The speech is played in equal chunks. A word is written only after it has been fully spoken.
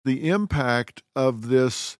the impact of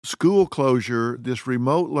this school closure, this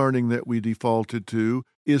remote learning that we defaulted to,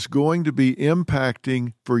 is going to be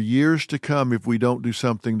impacting for years to come if we don't do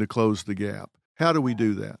something to close the gap. How do we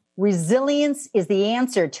do that? Resilience is the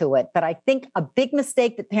answer to it. But I think a big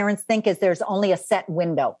mistake that parents think is there's only a set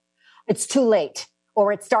window. It's too late,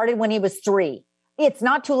 or it started when he was 3. It's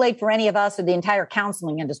not too late for any of us, or the entire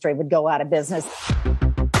counseling industry would go out of business.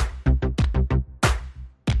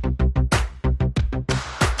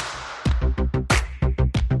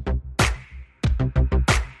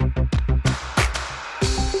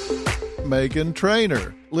 Meghan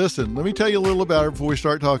Trainor. Listen, let me tell you a little about her before we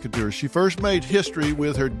start talking to her. She first made history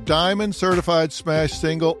with her Diamond Certified Smash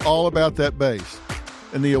single, All About That Bass.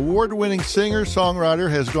 And the award-winning singer-songwriter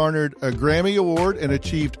has garnered a Grammy Award and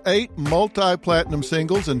achieved 8 multi-platinum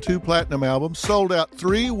singles and 2 platinum albums, sold out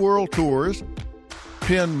 3 world tours,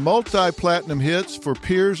 penned multi-platinum hits for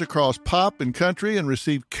peers across pop and country, and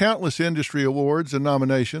received countless industry awards and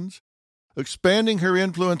nominations. Expanding her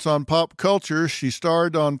influence on pop culture, she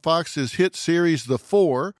starred on Fox's hit series The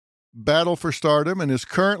Four, Battle for Stardom, and is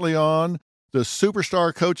currently on the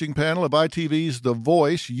superstar coaching panel of ITV's The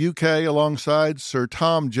Voice UK alongside Sir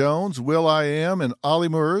Tom Jones, will.i.am, and Ollie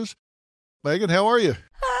Murs. Meghan, how are you?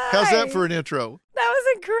 Hi. How's that for an intro? That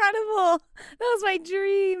was incredible. That was my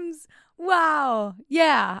dreams. Wow.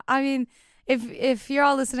 Yeah. I mean, if you're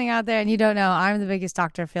all listening out there and you don't know, I'm the biggest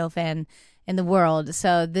Dr. Phil fan in the world.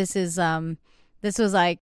 So this was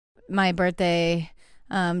like my birthday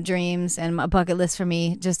dreams and a bucket list for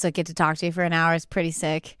me, just to get to talk to you for an hour is pretty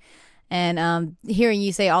sick. And hearing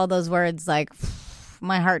you say all those words, like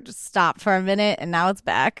my heart just stopped for a minute and now it's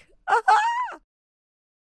back.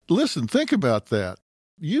 Listen, think about that.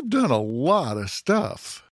 You've done a lot of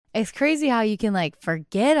stuff. It's crazy how you can like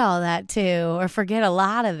forget all that too, or forget a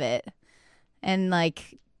lot of it. And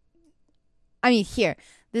like, I mean,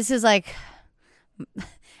 this is like,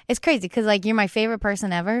 it's crazy because like you're my favorite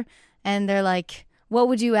person ever, and they're like, what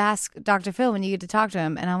would you ask Dr. Phil when you get to talk to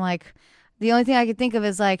him? And I'm like, the only thing I could think of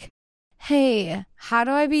is like, hey, how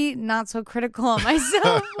do I be not so critical on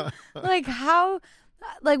myself? Like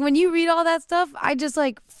when you read all that stuff, I just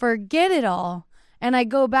like forget it all, and I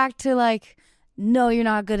go back to like, no, you're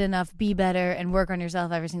not good enough, be better, and work on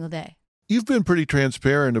yourself every single day. You've been pretty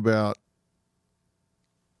transparent about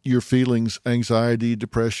your feelings, anxiety,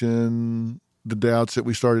 depression, the doubts that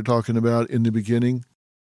we started talking about in the beginning.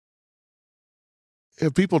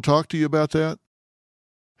 Have people talked to you about that?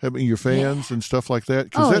 Having your fans and stuff like that?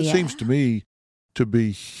 Because that seems to me to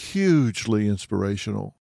be hugely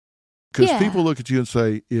inspirational. Because people look at you and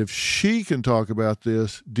say, if she can talk about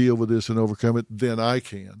this, deal with this, and overcome it, then I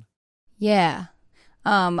can. Yeah.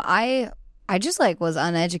 I just like was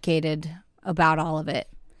uneducated about all of it.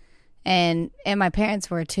 And my parents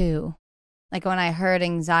were too. Like when I heard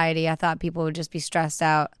anxiety, I thought people would just be stressed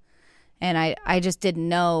out. And I just didn't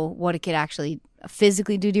know what it could actually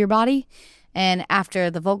physically do to your body. And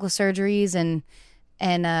after the vocal surgeries and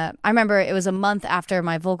I remember it was a month after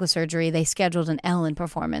my vocal surgery, they scheduled an Ellen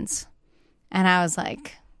performance. And I was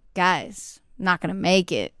like, guys, not going to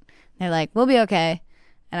make it. They're like, we'll be okay.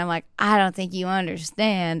 And I'm like, I don't think you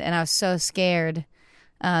understand. And I was so scared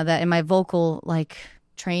that in my vocal like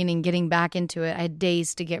training, getting back into it, I had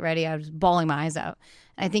days to get ready. I was bawling my eyes out.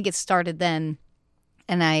 And I think it started then.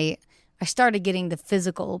 And I started getting the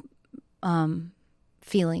physical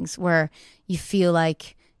feelings where you feel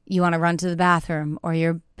like you want to run to the bathroom, or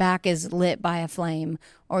your back is lit by a flame,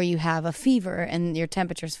 or you have a fever and your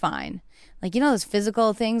temperature's fine. Like, you know, those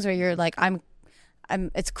physical things where you're like,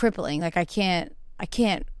 it's crippling. Like I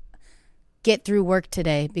can't get through work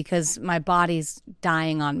today because my body's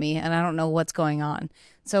dying on me and I don't know what's going on.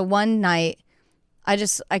 So one night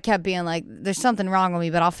I kept being like, there's something wrong with me,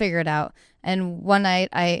 but I'll figure it out. And one night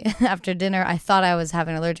after dinner, I thought I was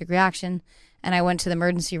having an allergic reaction, and I went to the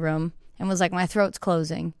emergency room and was like, my throat's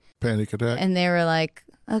closing. Panic attack. And they were like,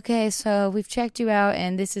 okay, so we've checked you out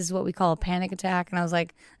and this is what we call a panic attack. And I was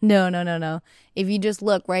like, no. If you just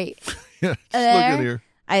look right yeah, just there, look in here.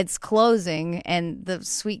 It's closing. And the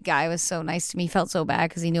sweet guy was so nice to me. He felt so bad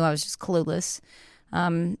because he knew I was just clueless.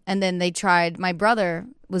 And then they tried. My brother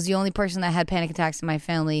was the only person that had panic attacks in my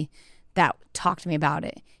family that talked to me about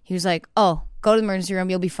it. He was like, oh, go to the emergency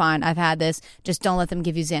room. You'll be fine. I've had this. Just don't let them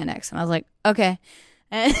give you Xanax. And I was like, okay.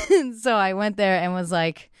 And so I went there and was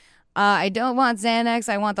like, I don't want Xanax.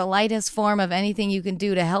 I want the lightest form of anything you can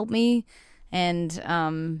do to help me. And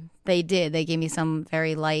they did. They gave me some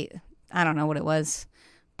very light, I don't know what it was,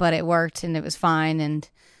 but it worked and it was fine. And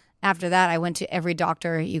after that, I went to every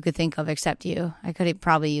doctor you could think of except you. I could have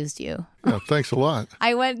probably used you. Yeah, thanks a lot.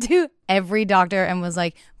 I went to every doctor and was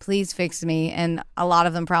like, please fix me. And a lot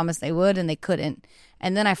of them promised they would, and they couldn't.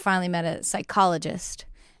 And then I finally met a psychologist,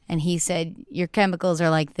 and he said, your chemicals are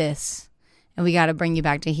like this, and we got to bring you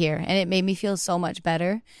back to here. And it made me feel so much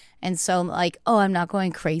better. And so like, oh, I'm not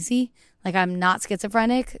going crazy. Like, I'm not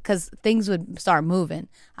schizophrenic, because things would start moving.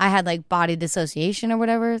 I had like body dissociation or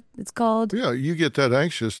whatever it's called. Yeah, you get that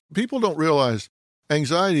anxious. People don't realize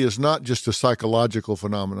anxiety is not just a psychological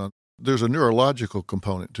phenomenon. There's a neurological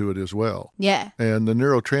component to it as well. Yeah. And the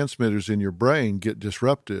neurotransmitters in your brain get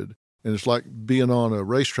disrupted. And it's like being on a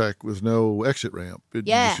racetrack with no exit ramp. It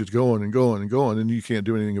just is going and going and going, and you can't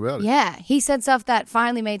do anything about it. Yeah. He said stuff that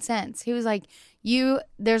finally made sense. He was like,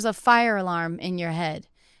 there's a fire alarm in your head,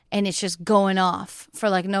 and it's just going off for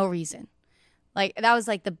like no reason. Like, that was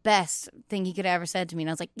like the best thing he could have ever said to me. And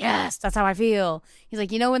I was like, yes, that's how I feel. He's like,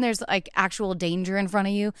 when there's like actual danger in front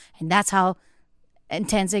of you, and that's how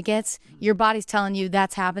intense it gets, your body's telling you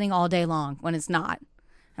that's happening all day long when it's not.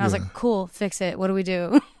 And I was like, cool, fix it. What do we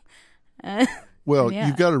do? Well,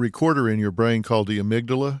 you've got a recorder in your brain called the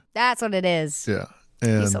amygdala. That's what it is. Yeah.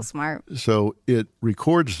 And he's so smart. So it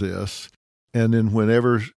records this, and then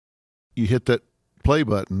whenever you hit that play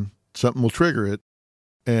button, something will trigger it,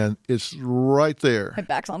 and it's right there. My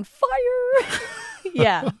back's on fire.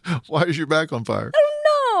 Yeah. Why is your back on fire?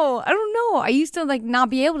 I don't know. I used to like not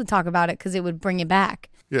be able to talk about it because it would bring it back.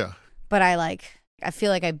 Yeah. But I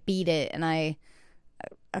feel like I beat it, and I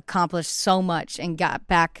accomplished so much and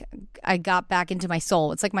I got back into my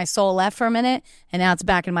soul. It's like my soul left for a minute, and now it's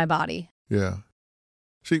back in my body. Yeah.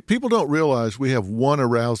 See, people don't realize we have one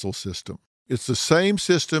arousal system. It's the same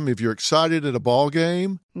system if you're excited at a ball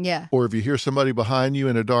game. Yeah. Or if you hear somebody behind you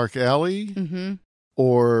in a dark alley. Mm-hmm.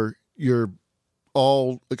 Or you're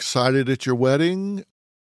all excited at your wedding.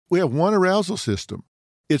 We have one arousal system.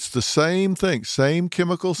 It's the same thing, same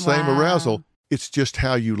chemical, same arousal. It's just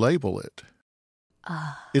how you label it.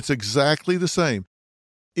 It's exactly the same.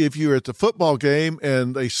 If you're at the football game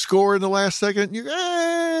and they score in the last second, you're,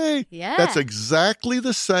 hey! Yeah. That's exactly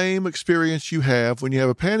the same experience you have when you have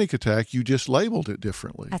a panic attack. You just labeled it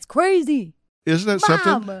differently. That's crazy. Isn't that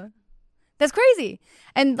something? That's crazy.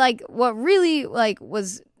 And like what really like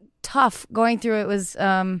was tough going through it was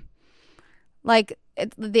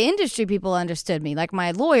the industry people understood me. Like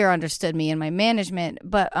my lawyer understood me and my management,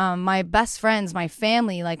 but my best friends, my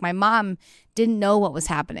family, like my mom didn't know what was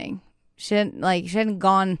happening. She hadn't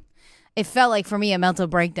gone. It felt like for me a mental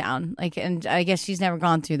breakdown. Like, and I guess she's never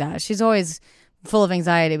gone through that. She's always full of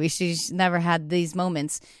anxiety, but she's never had these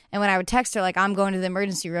moments. And when I would text her, like, I'm going to the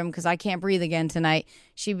emergency room because I can't breathe again tonight,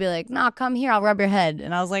 she'd be like, nah, come here, I'll rub your head.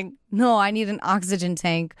 And I was like, no, I need an oxygen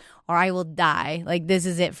tank or I will die. Like, this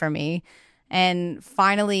is it for me. And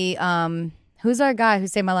finally, who's our guy who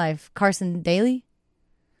saved my life? Carson Daly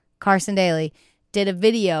did a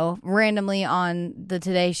video randomly on the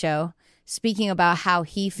Today Show speaking about how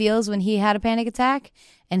he feels when he had a panic attack.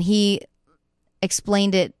 And he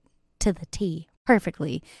explained it to the T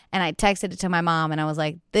perfectly. And I texted it to my mom and I was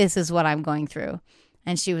like, this is what I'm going through.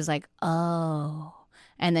 And she was like, oh.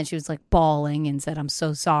 And then she was like bawling and said, I'm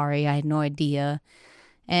so sorry. I had no idea.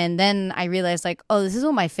 And then I realized like, oh, this is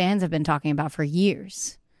what my fans have been talking about for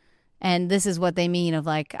years. And this is what they mean of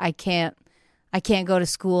like, I can't go to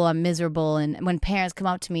school. I'm miserable. And when parents come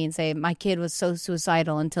up to me and say, my kid was so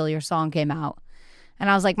suicidal until your song came out. And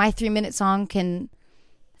I was like, my 3-minute song can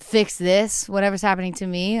fix this, whatever's happening to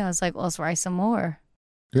me. I was like, well, let's write some more.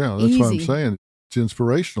 Yeah, that's what I'm saying. It's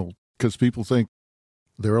inspirational because people think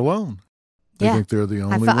they're alone. They think they're the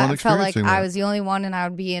only one experiencing I felt like that. I was the only one and I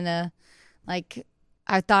would be in a, like,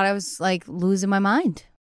 I thought I was like losing my mind.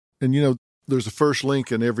 And you know, there's a first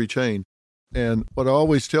link in every chain. And what I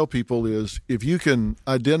always tell people is if you can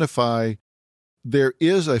identify there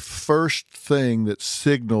is a first thing that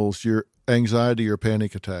signals your anxiety or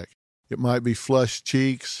panic attack. It might be flushed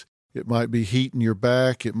cheeks. It might be heat in your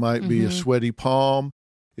back. It might be a sweaty palm.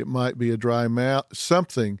 It might be a dry mouth,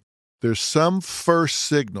 something. There's some first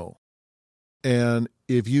signal. And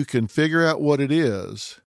if you can figure out what it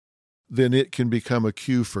is, then it can become a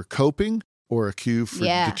cue for coping or a cue for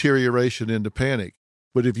deterioration into panic.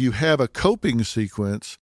 But if you have a coping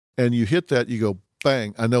sequence and you hit that, you go,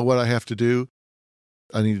 bang, I know what I have to do.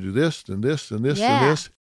 I need to do this and this and this and this.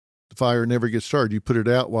 The fire never gets started. You put it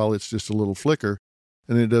out while it's just a little flicker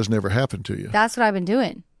and it doesn't ever happen to you. That's what I've been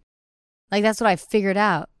doing. Like, that's what I figured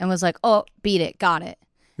out and was like, oh, beat it. Got it.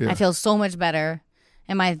 Yeah. I feel so much better.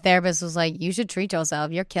 And my therapist was like, you should treat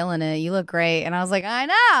yourself. You're killing it. You look great. And I was like, I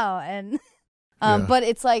know. And but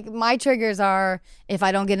it's like my triggers are if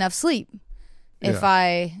I don't get enough sleep. If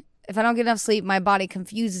I if I don't get enough sleep, my body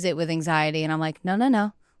confuses it with anxiety. And I'm like,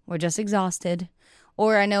 no, we're just exhausted.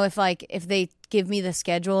 Or I know if they give me the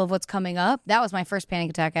schedule of what's coming up, that was my first panic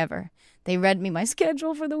attack ever. They read me my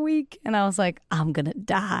schedule for the week, and I was like, I'm going to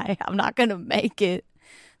die. I'm not going to make it.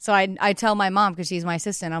 So I tell my mom, because she's my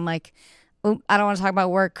assistant, I'm like, I don't want to talk about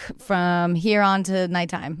work from here on to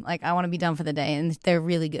nighttime. Like, I want to be done for the day. And they're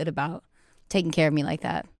really good about taking care of me like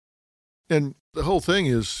that. And the whole thing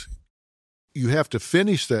is you have to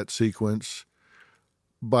finish that sequence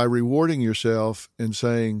by rewarding yourself and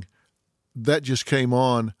saying, that just came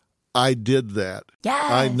on. I did that.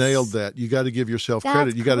 Yes. I nailed that. You got to give yourself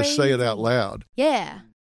credit. You got to say it out loud. Yeah.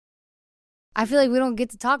 I feel like we don't get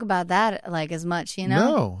to talk about that like as much, you know?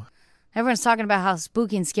 No. Everyone's talking about how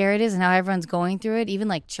spooky and scary it is and how everyone's going through it. Even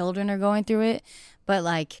like children are going through it. But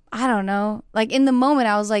like, I don't know. Like in the moment,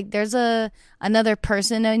 I was like, there's another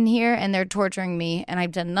person in here and they're torturing me and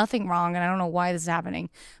I've done nothing wrong and I don't know why this is happening.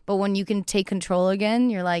 But when you can take control again,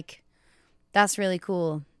 you're like, that's really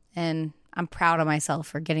cool. And I'm proud of myself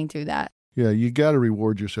for getting through that. Yeah, you got to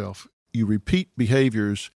reward yourself. You repeat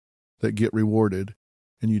behaviors that get rewarded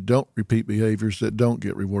and you don't repeat behaviors that don't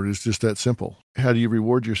get rewarded. It's just that simple. How do you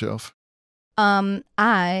reward yourself?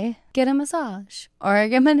 I get a massage or I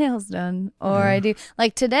get my nails done or I do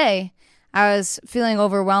like today I was feeling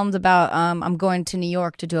overwhelmed about, I'm going to New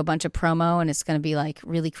York to do a bunch of promo and it's going to be like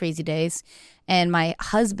really crazy days. And my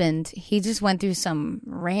husband, he just went through some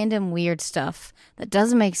random weird stuff that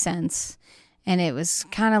doesn't make sense. And it was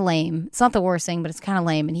kind of lame. It's not the worst thing, but it's kind of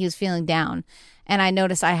lame. And he was feeling down. And I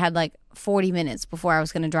noticed I had like 40 minutes before I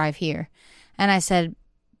was going to drive here. And I said,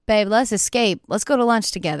 babe, let's escape. Let's go to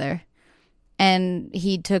lunch together. And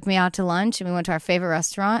he took me out to lunch and we went to our favorite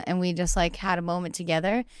restaurant and we just like had a moment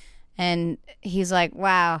together. And he's like,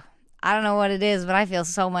 wow, I don't know what it is, but I feel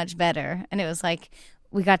so much better. And it was like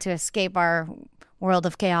we got to escape our world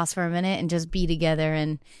of chaos for a minute and just be together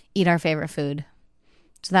and eat our favorite food.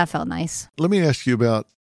 So that felt nice. Let me ask you about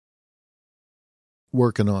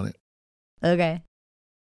working on it. Okay.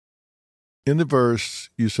 In the verse,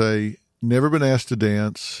 you say, never been asked to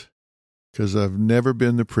dance because I've never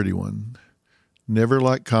been the pretty one. Never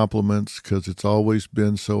like compliments because it's always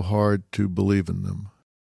been so hard to believe in them.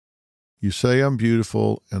 You say I'm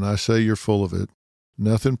beautiful and I say you're full of it.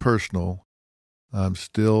 Nothing personal. I'm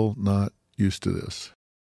still not used to this.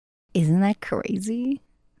 Isn't that crazy?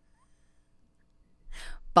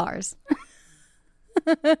 Bars.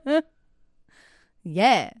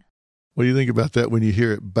 Yeah. What do you think about that when you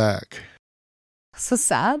hear it back? So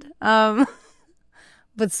sad. But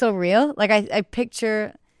so real. Like I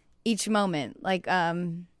picture each moment, like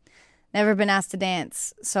never been asked to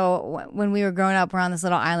dance. So when we were growing up, we're on this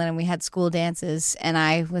little island and we had school dances and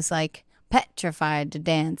I was like petrified to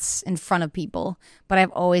dance in front of people, but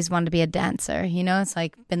I've always wanted to be a dancer. You know, it's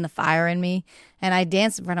like been the fire in me. And I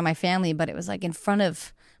danced in front of my family, but it was like in front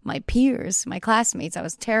of my peers, my classmates. I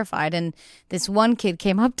was terrified. And this one kid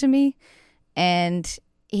came up to me and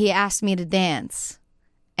he asked me to dance.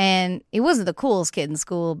 And he wasn't the coolest kid in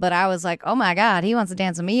school, but I was like, oh my God, he wants to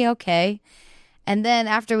dance with me? Okay. And then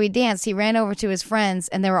after we danced, he ran over to his friends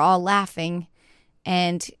and they were all laughing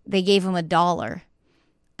and they gave him $1.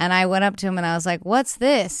 And I went up to him and I was like, what's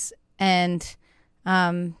this? And,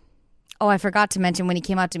 I forgot to mention when he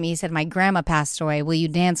came out to me, he said, my grandma passed away. Will you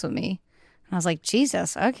dance with me? And I was like,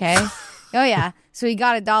 Jesus, okay. Oh yeah. So he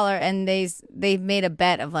got $1 and they made a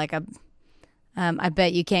bet of like I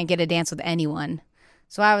bet you can't get a dance with anyone.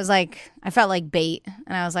 So I was like, I felt like bait.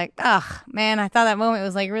 And I was like, oh, man, I thought that moment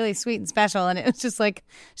was like really sweet and special. And it was just like,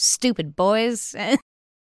 stupid boys.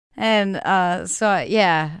 And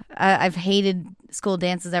I've hated school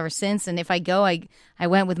dances ever since. And if I go, I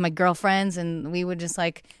went with my girlfriends and we would just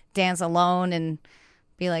like dance alone and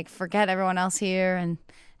be like, forget everyone else here.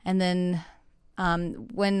 And then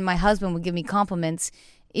when my husband would give me compliments,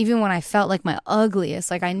 even when I felt like my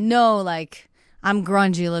ugliest, like I know like I'm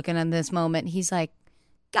grungy looking in this moment, he's like,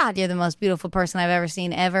 God, you're the most beautiful person I've ever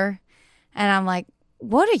seen ever. And I'm like,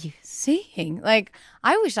 what are you seeing? Like,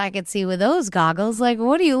 I wish I could see with those goggles. Like,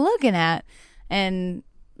 what are you looking at? And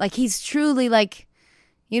like, he's truly like,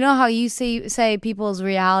 you know how you say people's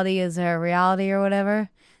reality is their reality or whatever?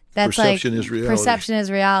 That's perception like, is reality. Perception is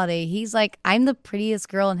reality. He's like, I'm the prettiest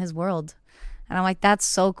girl in his world. And I'm like, that's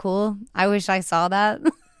so cool. I wish I saw that.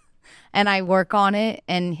 And I work on it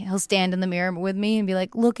and he'll stand in the mirror with me and be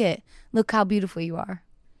like, look how beautiful you are.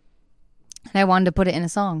 And I wanted to put it in a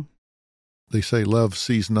song. They say love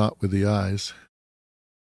sees not with the eyes.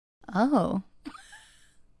 Oh,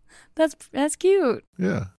 that's cute.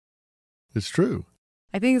 Yeah, it's true.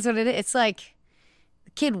 I think that's what it is. It's like the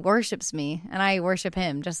kid worships me and I worship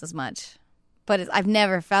him just as much. but I've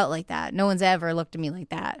never felt like that. No one's ever looked at me like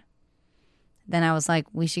that. Then I was like,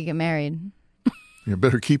 we should get married. You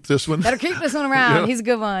better keep this one. Better keep this one around. Yeah. He's a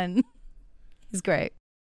good one. He's great.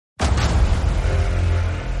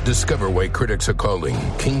 Discover why critics are calling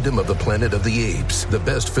Kingdom of the Planet of the Apes the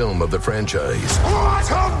best film of the franchise. What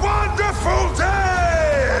a wonderful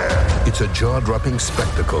day! It's a jaw-dropping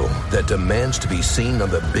spectacle that demands to be seen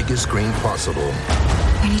on the biggest screen possible.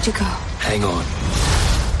 I need to go. Hang on.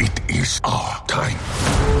 It is our time.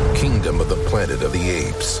 Kingdom of the Planet of the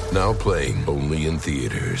Apes. Now playing only in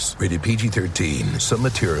theaters. Rated PG-13. Some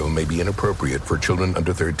material may be inappropriate for children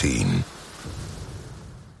under 13.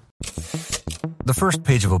 The first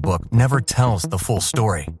page of a book never tells the full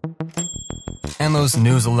story. And those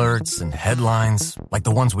news alerts and headlines, like the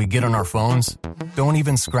ones we get on our phones, don't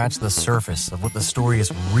even scratch the surface of what the story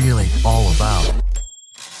is really all about.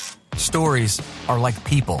 Stories are like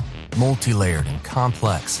people, multi-layered and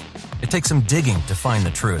complex. It takes some digging to find the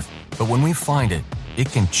truth, but when we find it, it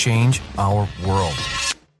can change our world.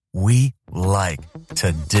 We like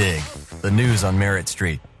to dig. The news on Merritt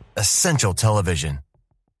Street. Essential television.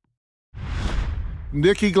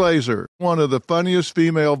 Nikki Glazer, one of the funniest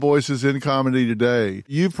female voices in comedy today.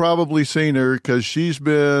 You've probably seen her because she's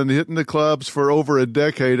been hitting the clubs for over a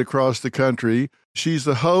decade across the country. She's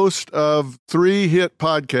the host of 3 hit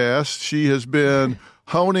podcasts. She has been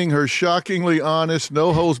honing her shockingly honest,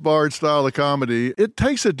 no-holds-barred style of comedy. It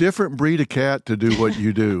takes a different breed of cat to do what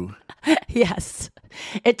you do. Yes,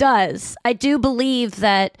 it does. I do believe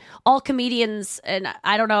that all comedians, and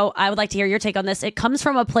I don't know, I would like to hear your take on this. It comes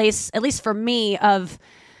from a place, at least for me, of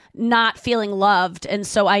not feeling loved. And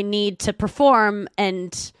so I need to perform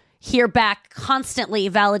and hear back constantly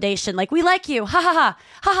validation. Like, we like you. Ha ha ha.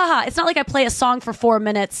 Ha ha ha. It's not like I play a song for 4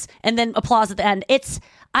 minutes and then applause at the end.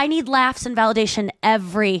 I need laughs and validation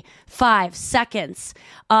every 5 seconds.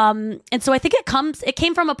 And so I think it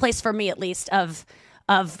came from a place for me, at least, of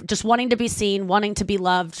just wanting to be seen, wanting to be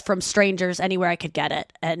loved from strangers anywhere I could get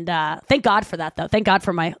it. And thank God for that, though. Thank God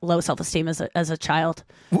for my low self-esteem as a child.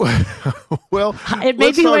 Well, it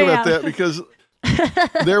let's talk about that, because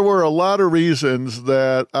there were a lot of reasons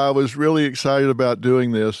that I was really excited about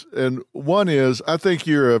doing this. And one is, I think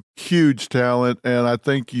you're a huge talent, and I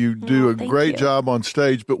think you do a great job on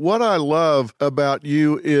stage. But what I love about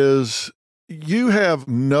you is you have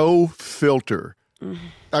no filter.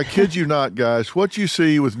 I kid you not, guys. What you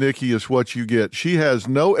see with Nikki is what you get. She has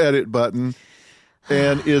no edit button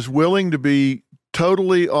and is willing to be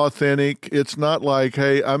totally authentic. It's not like,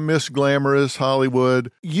 hey, I'm Miss Glamorous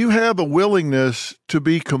Hollywood. You have a willingness to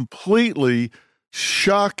be completely,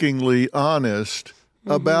 shockingly honest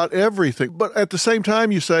about everything. But at the same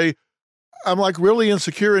time, you say, I'm like really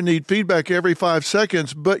insecure and need feedback every 5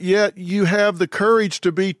 seconds, but yet you have the courage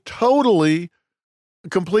to be completely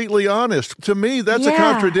honest. To me, that's a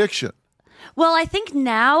contradiction. Well, I think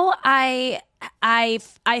now I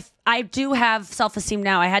do have self-esteem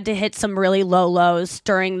now. I had to hit some really low lows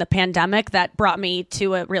during the pandemic that brought me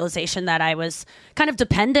to a realization that I was kind of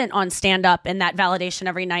dependent on stand-up and that validation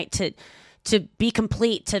every night to be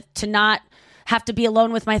complete, to not have to be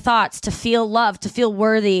alone with my thoughts, to feel loved, to feel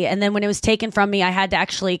worthy. And then when it was taken from me, I had to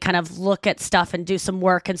actually kind of look at stuff and do some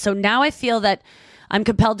work. And so now I feel that I'm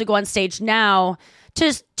compelled to go on stage now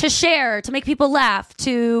to share, to make people laugh,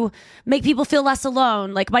 to make people feel less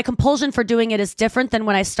alone. Like, my compulsion for doing it is different than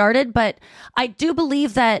when I started, but I do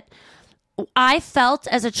believe that I felt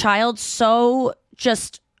as a child so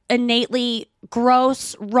just innately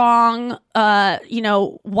gross, wrong.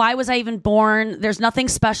 Why was I even born? There's nothing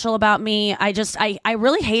special about me. I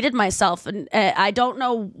really hated myself, and I don't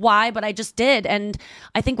know why, but I just did. And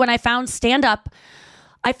I think when I found stand-up,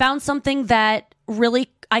 I found something that really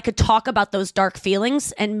I could talk about those dark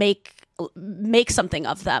feelings and make something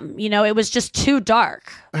of them. You know, it was just too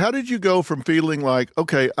dark. How did you go from feeling like,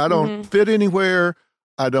 okay, I don't fit anywhere,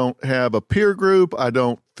 I don't have a peer group, I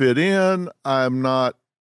don't fit in, I'm not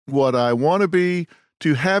what I want to be,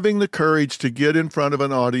 to having the courage to get in front of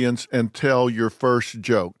an audience and tell your first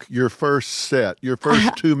joke, your first set, your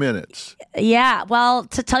first 2 minutes? Yeah. Well,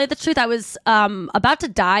 to tell you the truth, I was about to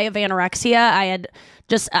die of anorexia. I had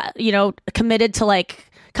just, committed to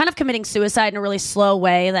kind of committing suicide in a really slow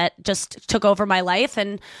way that just took over my life.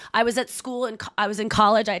 And I was at school and I was in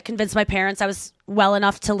college. I had convinced my parents I was well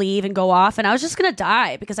enough to leave and go off, and I was just going to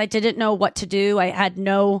die because I didn't know what to do. I had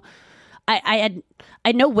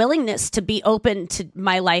no willingness to be open to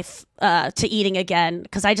my life, to eating again,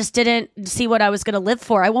 because I just didn't see what I was going to live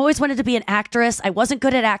for. I always wanted to be an actress. I wasn't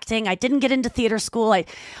good at acting. I didn't get into theater school.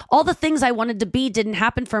 All the things I wanted to be didn't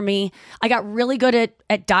happen for me. I got really good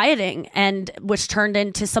at dieting, and which turned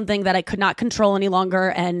into something that I could not control any longer.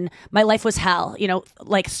 And my life was hell,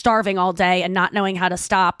 like starving all day and not knowing how to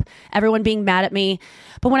stop, everyone being mad at me.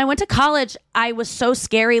 But when I went to college, I was so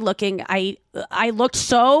scary looking. I looked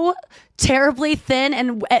so terribly thin,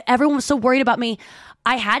 and everyone was so worried about me.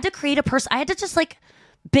 I had to create a person. I had to just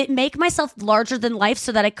make myself larger than life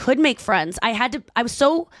so that I could make friends. I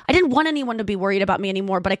didn't want anyone to be worried about me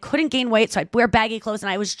anymore, but I couldn't gain weight. So I'd wear baggy clothes,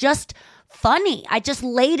 and I was just funny. I just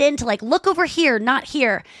laid into look over here, not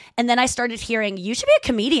here. And then I started hearing, you should be a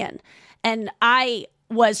comedian. And I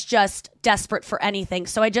was just desperate for anything.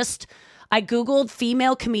 So I Googled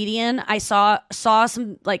female comedian. I saw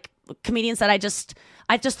some comedians that I just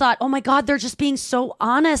thought, oh my God, they're just being so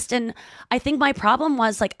honest. And I think my problem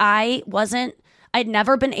was I'd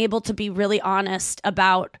never been able to be really honest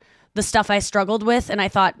about the stuff I struggled with. And I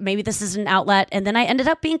thought maybe this is an outlet. And then I ended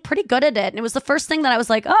up being pretty good at it. And it was the first thing that I was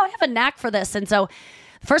like, oh, I have a knack for this. And so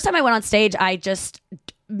the first time I went on stage, I just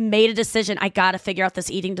made a decision. I got to figure out this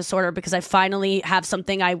eating disorder because I finally have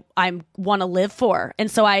something I want to live for. And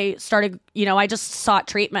so I started, I just sought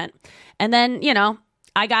treatment. And then,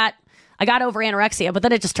 I got over anorexia, but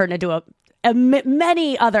then it just turned into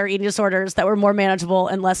many other eating disorders that were more manageable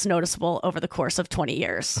and less noticeable over the course of 20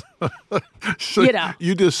 years. So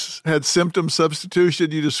you just had symptom substitution.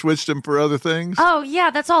 You just switched them for other things. Oh yeah.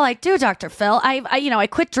 That's all I do, Dr. Phil. I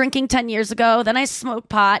quit drinking 10 years ago. Then I smoked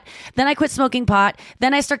pot. Then I quit smoking pot.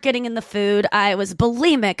 Then I start getting in the food. I was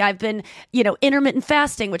bulimic. I've been, intermittent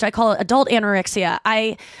fasting, which I call adult anorexia.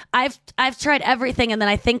 I've tried everything. And then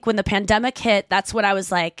I think when the pandemic hit, that's when I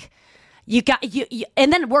was like, you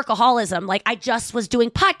and then workaholism. I just was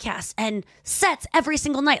doing podcasts and sets every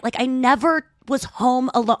single night. I never was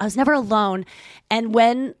home alone. I was never alone. And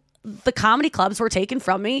when the comedy clubs were taken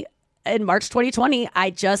from me in March 2020,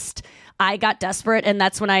 I got desperate. And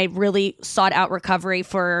that's when I really sought out recovery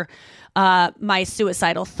for my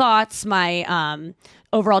suicidal thoughts, my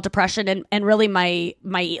overall depression, and really my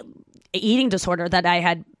eating disorder that I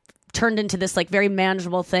had turned into this very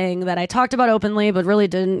manageable thing that I talked about openly, but really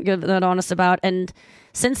didn't get that honest about. And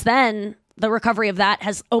since then, the recovery of that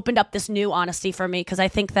has opened up this new honesty for me. Cause I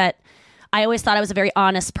think that I always thought I was a very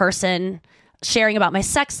honest person sharing about my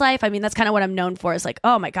sex life. I mean, that's kind of what I'm known for, is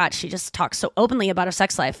oh my God, she just talks so openly about her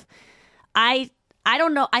sex life. I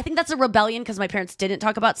don't know. I think that's a rebellion because my parents didn't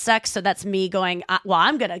talk about sex. So that's me going, well,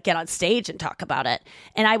 I'm going to get on stage and talk about it.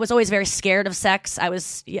 And I was always very scared of sex.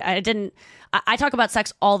 I talk about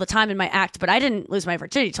sex all the time in my act, but I didn't lose my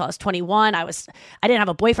virginity till I was 21. I didn't have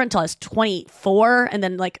a boyfriend till I was 24, and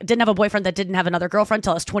then didn't have a boyfriend that didn't have another girlfriend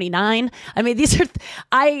till I was 29. I mean, these are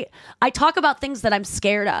I talk about things that I'm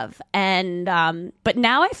scared of, and but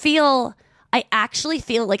now I actually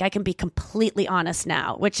feel like I can be completely honest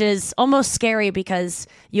now, which is almost scary because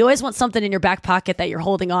you always want something in your back pocket that you're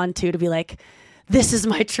holding on to be like, this is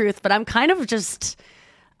my truth. But I'm kind of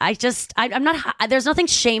I'm not, there's nothing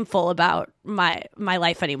shameful about my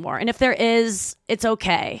life anymore. And if there is, it's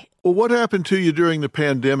okay. Well, what happened to you during the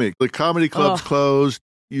pandemic? The comedy clubs closed.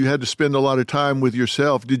 You had to spend a lot of time with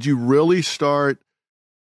yourself. Did you really start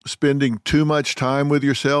spending too much time with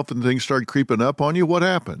yourself and things started creeping up on you? What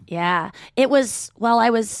happened? Yeah, I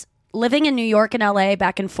was living in New York and LA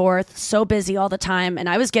back and forth, so busy all the time. And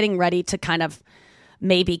I was getting ready to kind of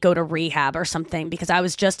maybe go to rehab or something because I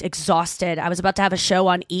was just exhausted. I was about to have a show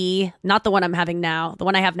on E, not the one I'm having now. The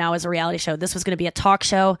one I have now is a reality show. This was going to be a talk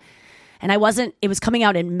show. And it was coming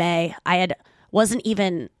out in May. I wasn't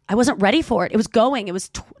ready for it. It was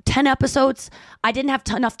 10 episodes. I didn't have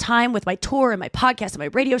enough time with my tour and my podcast and my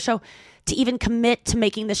radio show to even commit to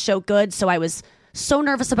making this show good. So I was so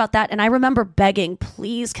nervous about that. And I remember begging,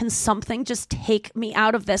 please, can something just take me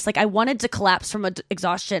out of this? I wanted to collapse from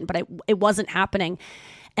exhaustion, but it wasn't happening.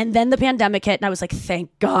 And then the pandemic hit and I was like, thank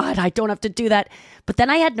God I don't have to do that. But then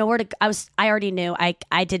I had nowhere to, I already knew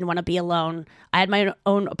I didn't want to be alone. I had my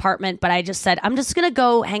own apartment, but I just said, I'm just going to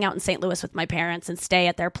go hang out in St. Louis with my parents and stay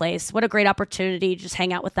at their place. What a great opportunity to just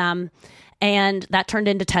hang out with them. And that turned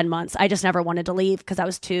into 10 months. I just never wanted to leave because I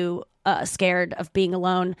was too scared of being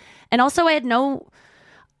alone. And also I had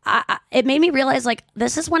it made me realize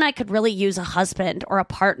this is when I could really use a husband or a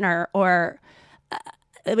partner or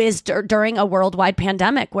it is during a worldwide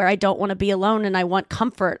pandemic where I don't want to be alone and I want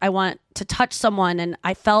comfort. I want to touch someone. And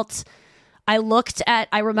I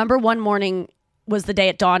remember one morning was the day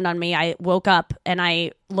it dawned on me. I woke up and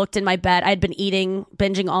I looked in my bed. I had been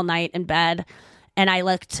binging all night in bed. And I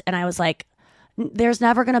looked and I was like, there's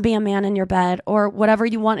never going to be a man in your bed or whatever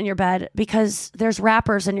you want in your bed because there's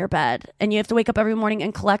rappers in your bed and you have to wake up every morning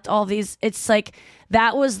and collect all these. It's like,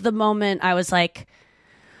 that was the moment I was like,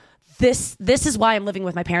 this is why I'm living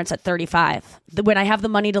with my parents at 35. When I have the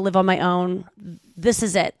money to live on my own, this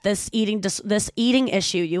is it. This eating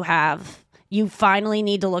issue you have, you finally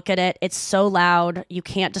need to look at it. It's so loud. You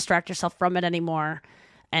can't distract yourself from it anymore.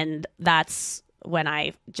 And that's when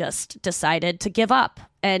I just decided to give up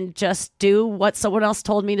and just do what someone else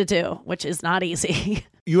told me to do, which is not easy.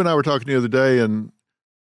 You and I were talking the other day, and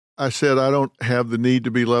I said, I don't have the need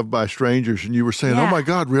to be loved by strangers. And you were saying, oh my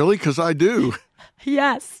God, really? Because I do.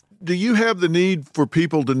 Yes. Do you have the need for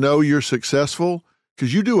people to know you're successful?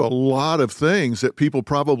 Because you do a lot of things that people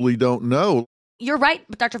probably don't know. You're right,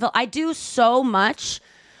 Dr. Phil. I do so much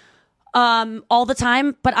all the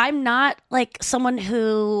time, but I'm not like someone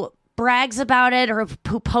who brags about it or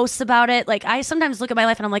who posts about it. Like, I sometimes look at my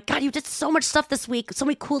life and I'm like, God, you did so much stuff this week, so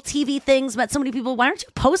many cool TV things, met so many people. Why aren't you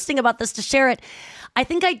posting about this to share it? I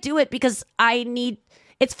think I do it because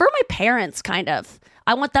it's for my parents, kind of.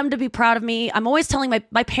 I want them to be proud of me. I'm always telling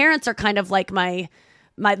my parents are kind of like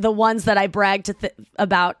the ones that I brag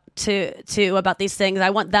about these things. I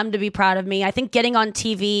want them to be proud of me. I think getting on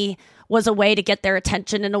TV was a way to get their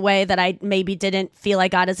attention in a way that I maybe didn't feel I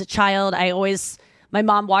got as a child. My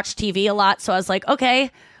mom watched TV a lot, so I was like,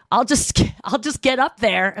 okay, I'll just get up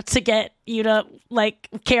there to get you to like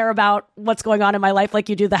care about what's going on in my life like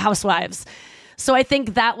you do the housewives. So I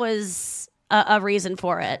think that was a reason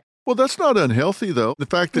for it. Well, that's not unhealthy, though. The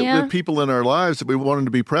fact that people in our lives that we want them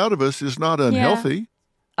to be proud of us is not unhealthy.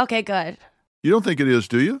 Yeah. Okay, good. You don't think it is,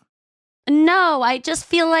 do you? No, I just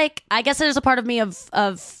feel like, I guess there's a part of me of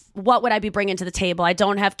what would I be bringing to the table? I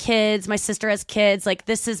don't have kids. My sister has kids. Like,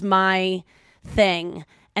 this is my thing,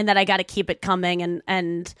 and that I got to keep it coming.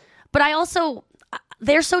 But I also,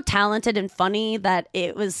 they're so talented and funny that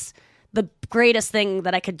it was the greatest thing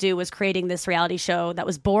that I could do was creating this reality show that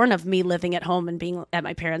was born of me living at home and being at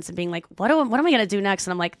my parents and being like, what am I going to do next?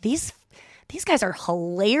 And I'm like, these guys are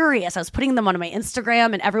hilarious. I was putting them on my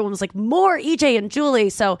Instagram and everyone was like, more EJ and Julie.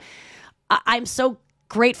 So I'm so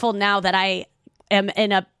grateful now that I am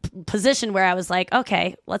in a position where I was like,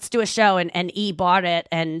 okay, let's do a show, and E bought it.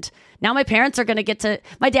 And now my parents are going to get to,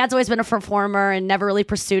 my dad's always been a performer and never really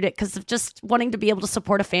pursued it because of just wanting to be able to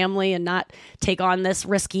support a family and not take on this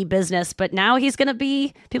risky business. But now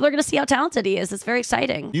people are going to see how talented he is. It's very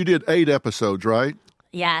exciting. You did 8 episodes, right?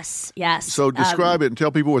 Yes. So describe it and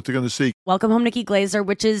tell people what they're going to see. Welcome Home, Nikki Glazer,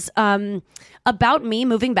 which is about me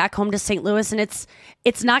moving back home to St. Louis, and it's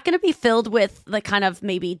not going to be filled with the kind of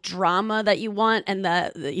maybe drama that you want and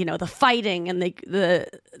the fighting and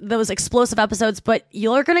those explosive episodes, but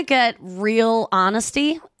you're going to get real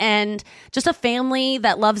honesty and just a family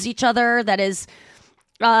that loves each other, that is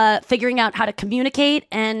figuring out how to communicate,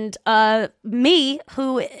 and me,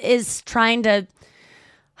 who is trying to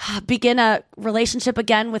begin a relationship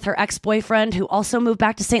again with her ex-boyfriend who also moved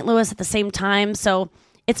back to St. Louis at the same time. So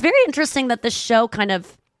it's very interesting that this show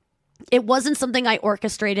it wasn't something I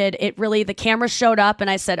orchestrated. It really, the camera showed up and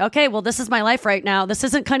I said, okay, well, this is my life right now. This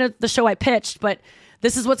isn't kind of the show I pitched, but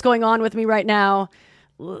this is what's going on with me right now.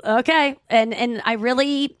 Okay. And I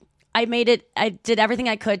did everything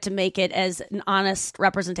I could to make it as an honest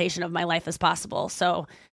representation of my life as possible. So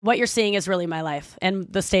what you're seeing is really my life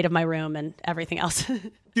and the state of my room and everything else.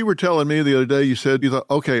 You were telling me the other day, you thought,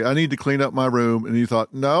 okay, I need to clean up my room. And you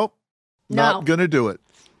thought, no, not going to do it.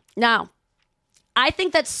 No. I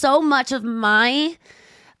think that so much of my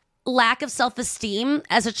lack of self-esteem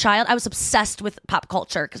as a child, I was obsessed with pop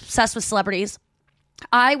culture, obsessed with celebrities.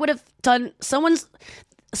 I would have done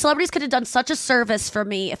celebrities could have done such a service for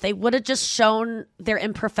me if they would have just shown their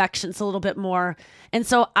imperfections a little bit more. And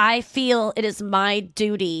so I feel it is my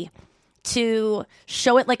duty to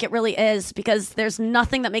show it like it really is, because there's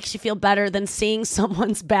nothing that makes you feel better than seeing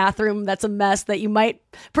someone's bathroom that's a mess that you might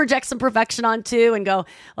project some perfection onto and go,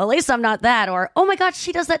 well, at least I'm not that, or, oh my God,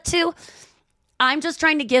 she does that too. I'm just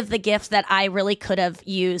trying to give the gift that I really could have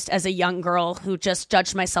used as a young girl who just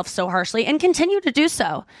judged myself so harshly and continue to do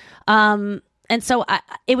so. And so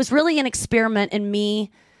it was really an experiment in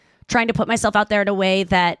me trying to put myself out there in a way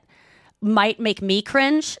that might make me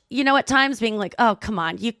cringe, at times, being like, oh, come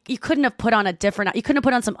on, you couldn't have put on you couldn't have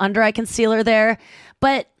put on some under eye concealer there.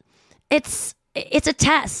 But it's a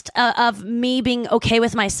test of me being okay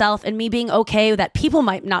with myself and me being okay that people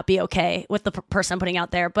might not be okay with the person I'm putting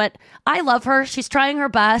out there. But I love her. She's trying her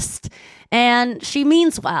best and she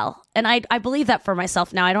means well. And I believe that for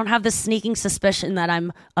myself now. I don't have this sneaking suspicion that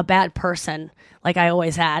I'm a bad person like I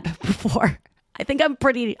always had before. I think I'm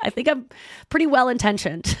pretty well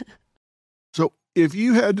intentioned. So if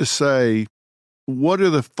you had to say What are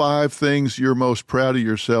the 5 things you're most proud of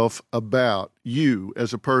yourself about you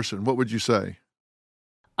as a person? What would you say?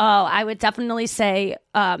 Oh, I would definitely say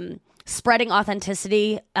spreading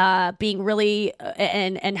authenticity, being really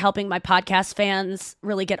and helping my podcast fans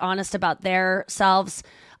really get honest about their selves.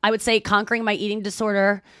 I would say conquering my eating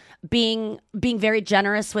disorder, being very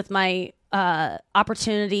generous with my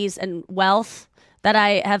opportunities and wealth that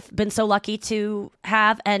I have been so lucky to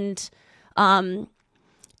have, and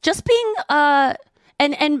just being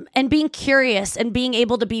and being curious and being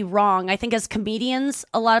able to be wrong. I think as comedians,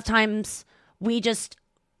 a lot of times we just,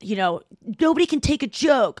 nobody can take a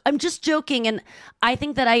joke. I'm just joking. And I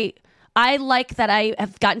think that I like that I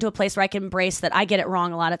have gotten to a place where I can embrace that I get it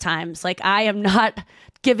wrong a lot of times. Like, I am not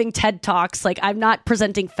giving TED Talks. Like, I'm not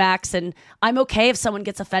presenting facts. And I'm okay if someone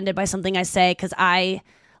gets offended by something I say, because I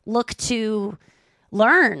look to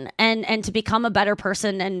learn and to become a better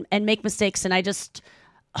person and make mistakes. And I just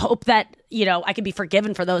hope that, I can be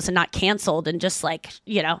forgiven for those and not canceled and just So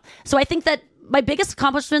I think that my biggest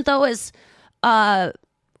accomplishment, though, is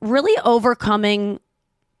really overcoming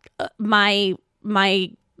my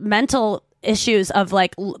mental issues of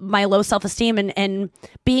my low self-esteem and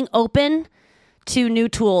being open to new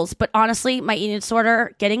tools. But honestly, my eating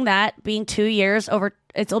disorder, getting that, being 2 years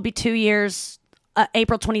it'll be 2 years,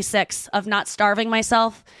 April 26th, of not starving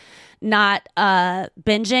myself, not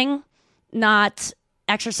binging, not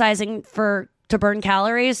exercising to burn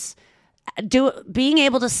calories. Being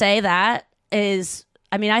able to say that is,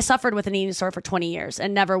 I suffered with an eating disorder for 20 years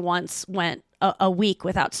and never once went a week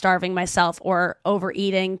without starving myself or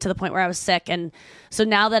overeating to the point where I was sick. And so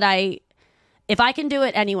now that if I can do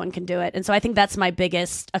it, anyone can do it. And so I think that's my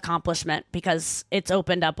biggest accomplishment, because it's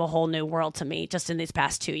opened up a whole new world to me just in these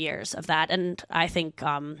past 2 years of that. And I think,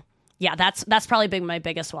 that's probably been my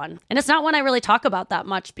biggest one. And it's not one I really talk about that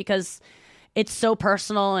much because it's so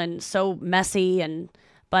personal and so messy.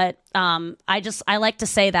 But I like to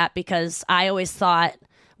say that because I always thought,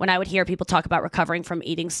 when I would hear people talk about recovering from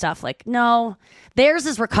eating stuff, no, theirs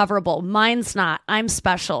is recoverable. Mine's not. I'm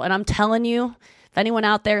special. And I'm telling you, if anyone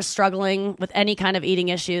out there is struggling with any kind of eating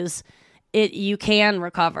issues, you can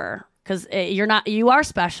recover, because you are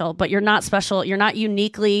special, but you're not special. You're not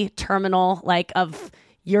uniquely terminal,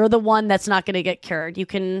 you're the one that's not going to get cured.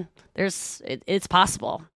 It's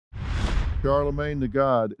possible. Charlemagne the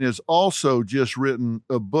God has also just written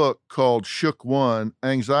a book called Shook One,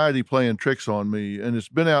 Anxiety Playing Tricks on Me, and it's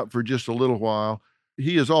been out for just a little while.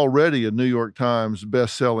 He is already a New York Times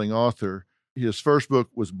best-selling author. His first book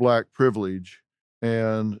was Black Privilege,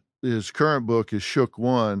 and his current book is Shook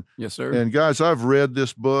One. Yes, sir. And guys, I've read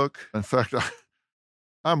this book. In fact,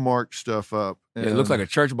 I marked stuff up. And it looks like a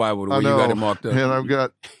church Bible the way you got it marked up. And I've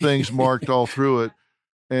got things marked all through it.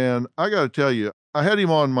 And I got to tell you, I had him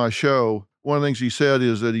on my show. One of the things he said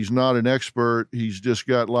is that he's not an expert. He's just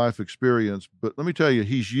got life experience. But let me tell you,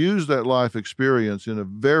 he's used that life experience in a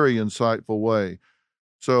very insightful way.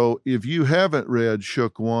 So if you haven't read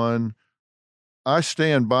Shook One, I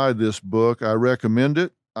stand by this book. I recommend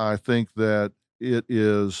it. I think that it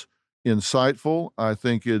is insightful. I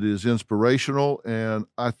think it is inspirational. And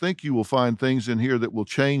I think you will find things in here that will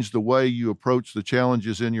change the way you approach the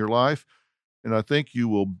challenges in your life. And I think you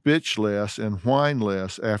will bitch less and whine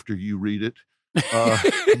less after you read it.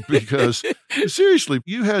 Because seriously,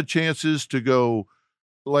 you had chances to go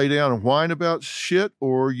lay down and whine about shit,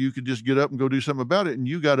 or you could just get up and go do something about it. And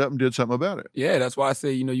you got up and did something about it. Yeah, that's why I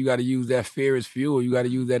say, you got to use that fear as fuel. You got to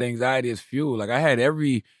use that anxiety as fuel. I had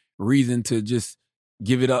every reason to just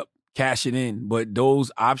give it up, cash it in. But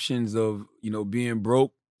those options of, being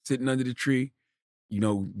broke, sitting under the tree,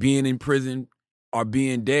 being in prison, or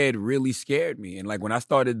being dead really scared me. And when I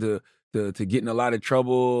started to get in a lot of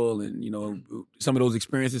trouble and, some of those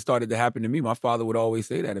experiences started to happen to me, my father would always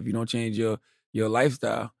say that if you don't change your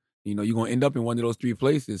lifestyle, you're going to end up in one of those 3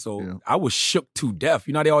 places. So yeah. I was shook to death.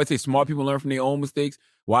 They always say smart people learn from their own mistakes.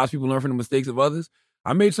 Wise people learn from the mistakes of others.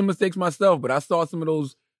 I made some mistakes myself, but I saw some of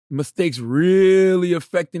those mistakes really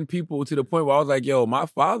affecting people to the point where I was like, yo, my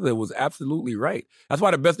father was absolutely right. That's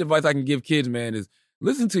why the best advice I can give kids, man, is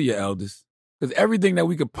listen to your elders. Because everything that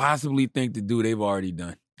we could possibly think to do, they've already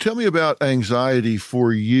done. Tell me about anxiety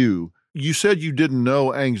for you. You said you didn't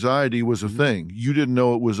know anxiety was a thing. You didn't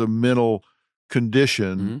know it was a mental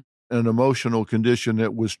condition, an emotional condition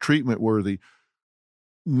that was treatment worthy.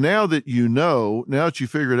 Now that now that you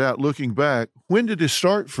figured it out, looking back, when did it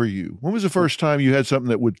start for you? When was the first time you had something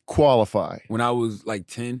that would qualify? When I was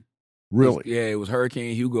 10. Really? It was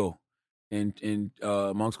Hurricane Hugo in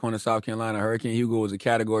Moncks Corner, South Carolina. Hurricane Hugo was a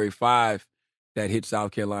Category 5 that hit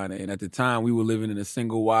South Carolina. And at the time, we were living in a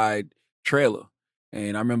single-wide trailer.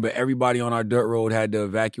 And I remember everybody on our dirt road had to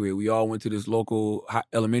evacuate. We all went to this local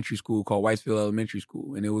elementary school called Whitesfield Elementary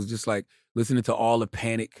School. And it was just like listening to all the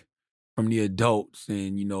panic from the adults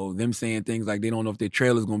and, you know, them saying things like they don't know if their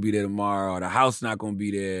trailer's going to be there tomorrow or the house not going to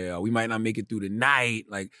be there or we might not make it through the night.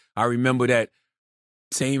 Like, I remember that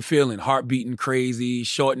same feeling, heart beating crazy,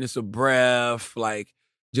 shortness of breath, like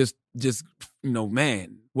just you know,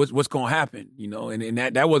 man, what's going to happen, you know? And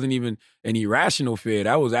that wasn't even an irrational fear.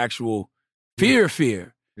 That was actual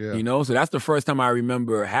fear, Yeah. you know? So that's the first time I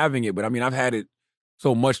remember having it. But I mean, I've had it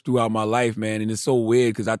so much throughout my life, man. And it's so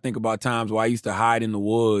weird because I think about times where I used to hide in the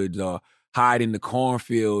woods or hide in the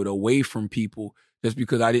cornfield away from people just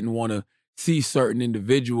because I didn't want to see certain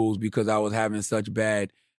individuals because I was having such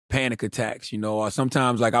bad panic attacks, you know? Or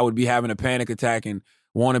sometimes like I would be having a panic attack and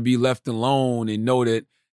want to be left alone and know that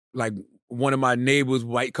like one of my neighbors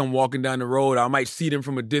might come walking down the road. I might see them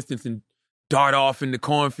from a distance and dart off in the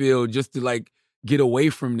cornfield just to like get away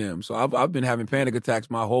from them. So I've been having panic attacks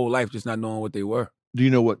my whole life, just not knowing what they were. Do you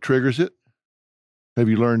know what triggers it? Have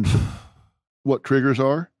you learned what triggers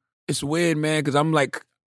are? It's weird, man, because I'm like,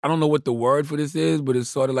 I don't know what the word for this is, but it's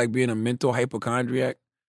sort of like being a mental hypochondriac.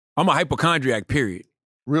 I'm a hypochondriac, period.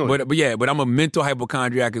 Really? But I'm a mental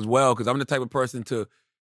hypochondriac as well because I'm the type of person to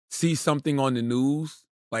see something on the news,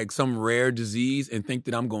 like some rare disease, and think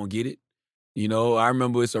that I'm going to get it. You know, I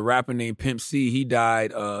remember it's a rapper named Pimp C. He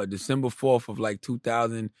died December 4th of like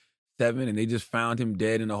 2007, and they just found him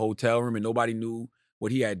dead in a hotel room, and nobody knew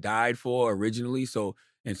what he had died for originally. So,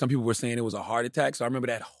 and some people were saying it was a heart attack. So I remember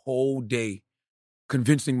that whole day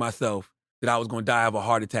convincing myself that I was going to die of a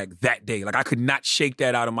heart attack that day. Like I could not shake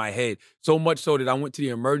that out of my head. So much so that I went to the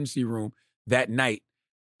emergency room that night.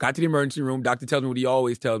 Got to the emergency room. Doctor tells me what he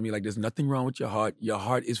always tells me, like, there's nothing wrong with your heart. Your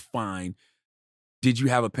heart is fine. Did you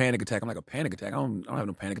have a panic attack? I'm like, a panic attack? I don't have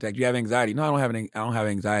no panic attack. Do you have anxiety? No, I don't have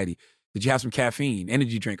anxiety. Did you have some caffeine,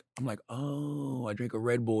 energy drink? I'm like, oh, I drank a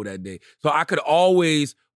Red Bull that day. So I could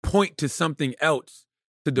always point to something else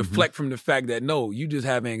to deflect from the fact that, no, you just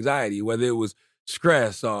have anxiety, whether it was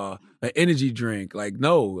stress or an energy drink. Like,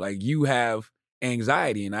 no, like you have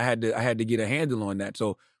anxiety. And I had to get a handle on that.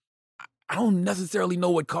 So I don't necessarily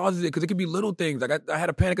know what causes it because it could be little things. Like I had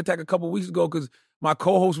a panic attack a couple of weeks ago because my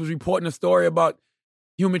co-host was reporting a story about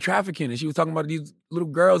human trafficking, and she was talking about these little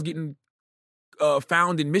girls getting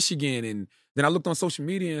found in Michigan. And then I looked on social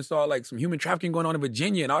media and saw like some human trafficking going on in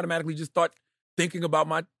Virginia, and automatically just start thinking about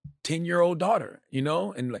my 10-year-old daughter, you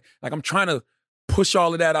know? And like I'm trying to push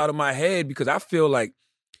all of that out of my head because I feel like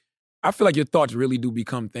your thoughts really do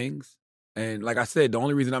become things. And like I said, the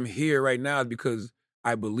only reason I'm here right now is because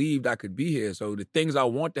I believed I could be here. So the things I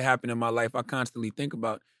want to happen in my life, I constantly think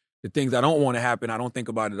about. The things I don't want to happen, I don't think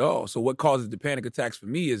about at all. So what causes the panic attacks for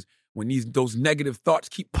me is when those negative thoughts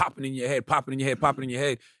keep popping in your head.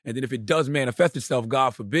 And then if it does manifest itself,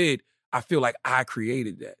 God forbid, I feel like I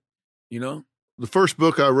created that, you know? The first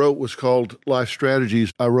book I wrote was called Life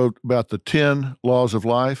Strategies. I wrote about the 10 laws of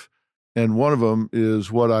life, and one of them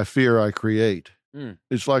is what I fear I create.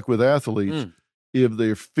 It's like with athletes. If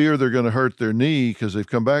they fear they're going to hurt their knee because they've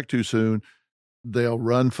come back too soon, they'll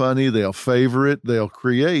run funny, they'll favor it, they'll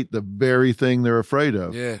create the very thing they're afraid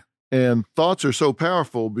of. Yeah. And thoughts are so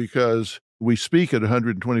powerful because we speak at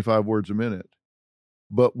 125 words a minute,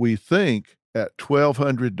 but we think at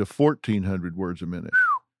 1,200 to 1,400 words a minute.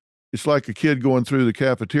 It's like a kid going through the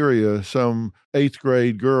cafeteria, some 8th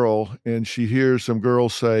grade girl, and she hears some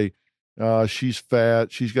girls say, she's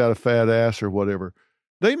fat, she's got a fat ass or whatever.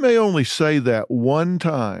 They may only say that one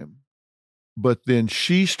time, but then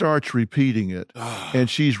she starts repeating it, and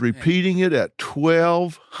she's repeating it at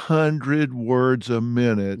 1,200 words a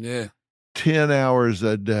minute, 10 hours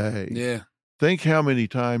a day. Yeah. Think how many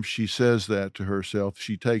times she says that to herself.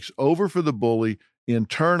 She takes over for the bully,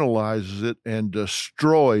 internalizes it, and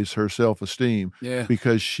destroys her self-esteem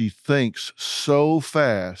because she thinks so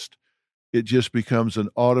fast, it just becomes an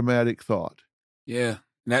automatic thought. Yeah.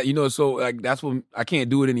 Now, you know, so like that's what I can't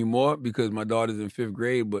do it anymore because my daughter's in 5th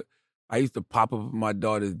grade, but I used to pop up at my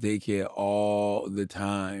daughter's daycare all the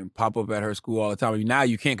time, pop up at her school all the time. I mean, now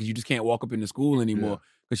you can't because you just can't walk up into school anymore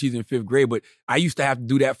because she's in 5th grade. But I used to have to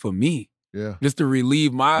do that for me. Yeah. Just to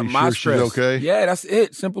relieve my sure stress. She's okay? Yeah, that's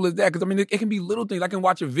it. Simple as that. Because I mean, it can be little things. I can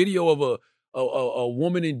watch a video of a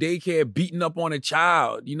woman in daycare beating up on a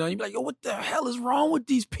child. You know, you'd be like, yo, what the hell is wrong with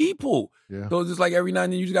these people? Yeah. So it's just like every now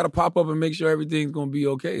and then you just got to pop up and make sure everything's gonna be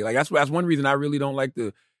okay. Like that's one reason I really don't like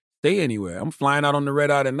to stay anywhere. I'm flying out on the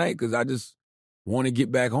red eye at night because I just want to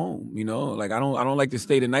get back home. You know, like I don't like to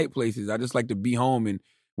stay the night places. I just like to be home. And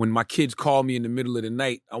when my kids call me in the middle of the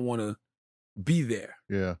night, I want to be there.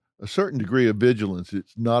 Yeah. a certain degree of vigilance.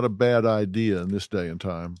 It's not a bad idea in this day and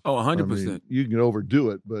time. Oh, 100%. I mean, you can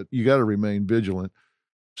overdo it, but you got to remain vigilant.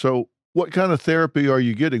 So what kind of therapy are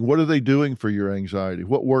you getting? What are they doing for your anxiety?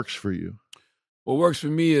 What works for you? What works for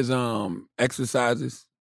me is exercises,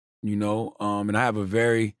 and I have a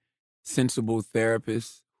very sensible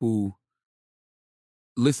therapist who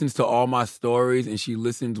listens to all my stories, and she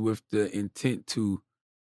listens with the intent to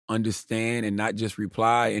understand and not just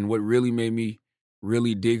reply. And what really made me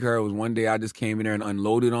really dig her was one day I just came in there and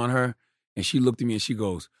unloaded on her, and she looked at me and she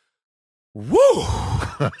goes, "Woo!"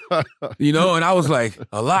 And I was like,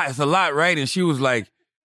 it's a lot, right? And she was like,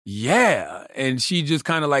 "Yeah." And she just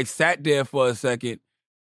kind of like sat there for a second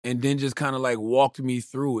and then just kind of like walked me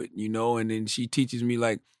through it, and then she teaches me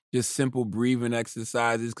like just simple breathing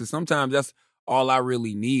exercises, because sometimes that's all I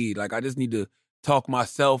really need. Like, I just need to talk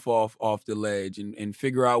myself off the ledge and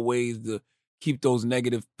figure out ways to keep those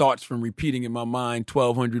negative thoughts from repeating in my mind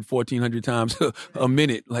 1,200, 1,400 times a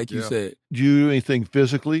minute, like you said. Do you do anything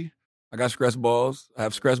physically? I got stress balls. I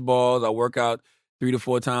have stress balls. I work out 3 to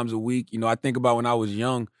 4 times a week. I think about when I was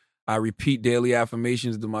young, I repeat daily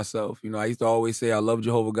affirmations to myself. I used to always say, I love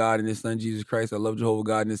Jehovah God and his son, Jesus Christ. I love Jehovah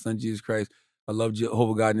God and his son, Jesus Christ. I love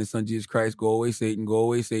Jehovah God and his son, Jesus Christ. Go away, Satan. Go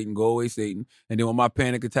away, Satan. Go away, Satan. And then when my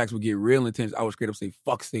panic attacks would get real intense, I would straight up say,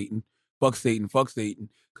 fuck Satan. Fuck Satan. Fuck Satan.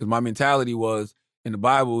 Because my mentality was, in the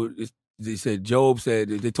Bible, they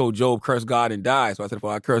told Job, curse God and die. So I said, if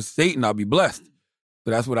I curse Satan, I'll be blessed.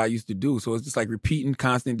 So that's what I used to do. So it's just like repeating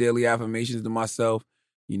constant daily affirmations to myself,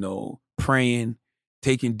 praying,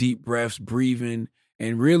 taking deep breaths, breathing,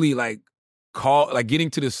 and really getting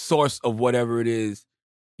to the source of whatever it is,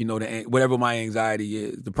 whatever my anxiety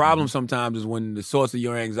is. The problem sometimes is when the source of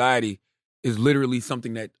your anxiety is literally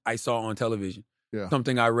something that I saw on television,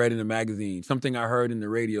 something I read in a magazine, something I heard in the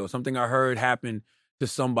radio, something I heard happen to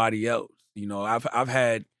somebody else. I've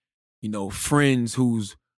had, friends who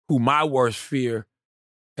my worst fear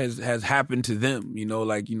has happened to them,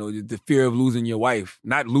 the fear of losing your wife,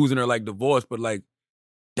 not losing her like divorce, but like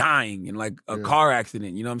dying in like a car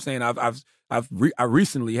accident. You know what I'm saying? I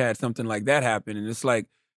recently had something like that happen, and it's like,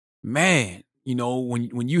 man,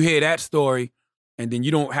 when you hear that story and then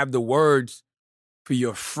you don't have the words for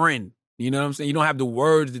your friend, you know what I'm saying? You don't have the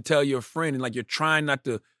words to tell your friend, and like you're trying not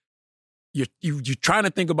to, you're trying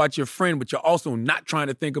to think about your friend, but you're also not trying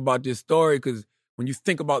to think about this story, because when you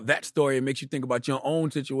think about that story, it makes you think about your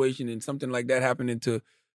own situation and something like that happening to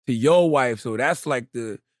your wife. So that's like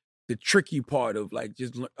the tricky part of like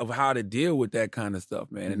just of how to deal with that kind of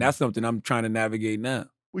stuff, man. And that's something I'm trying to navigate now.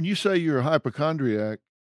 When you say you're a hypochondriac,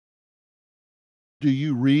 do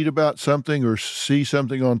you read about something or see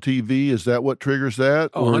something on TV? Is that what triggers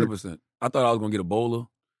that? Oh, 100%. I thought I was going to get Ebola.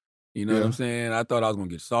 You know what I'm saying? I thought I was going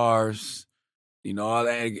to get SARS. All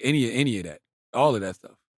that, any of that, all of that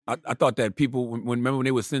stuff. I thought that people, remember when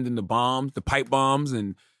they were sending the bombs, the pipe bombs,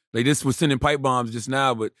 and they just were sending pipe bombs just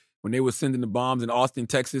now, but when they were sending the bombs in Austin,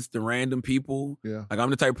 Texas to random people, like I'm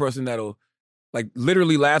the type of person that'll, like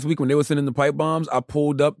literally last week when they were sending the pipe bombs, I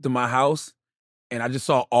pulled up to my house and I just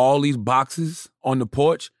saw all these boxes on the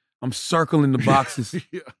porch. I'm circling the boxes,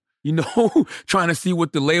 trying to see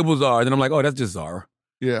what the labels are. And then I'm like, oh, that's just Zara.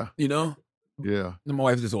 Yeah. Yeah. And my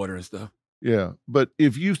wife's just ordering stuff. Yeah. But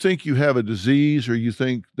if you think you have a disease or you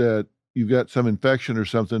think that you've got some infection or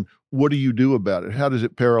something, what do you do about it? How does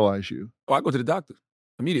it paralyze you? Oh, I go to the doctor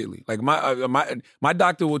immediately. Like my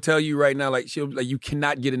doctor will tell you right now, like you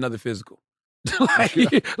cannot get another physical. like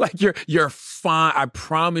you're fine. I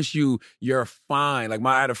promise you're fine. Like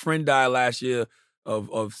I had a friend die last year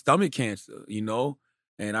of stomach cancer,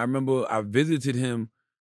 and I remember I visited him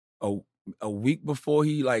a week before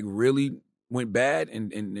he like really went bad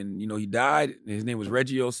and he died. His name was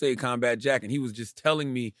Reggie Osei, Combat Jack, and he was just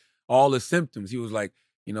telling me all the symptoms. He was like,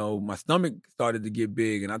 my stomach started to get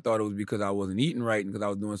big, and I thought it was because I wasn't eating right and because I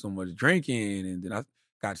was doing so much drinking, and then I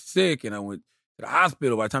got sick and I went to the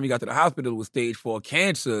hospital. By the time he got to the hospital, it was stage 4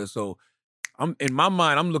 cancer. So I'm in my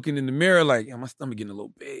mind, I'm looking in the mirror like, my stomach getting a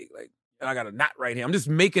little big. Like I got a knot right here. I'm just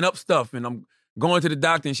making up stuff, and I'm going to the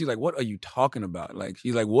doctor, and she's like, "What are you talking about?" Like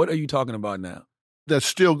she's like, "What are you talking about now?" That's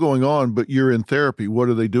still going on, but you're in therapy. What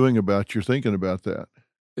are they doing about you're thinking about that?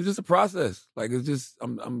 It's just a process. Like it's just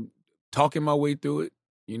I'm talking my way through it.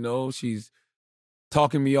 She's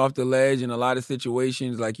talking me off the ledge in a lot of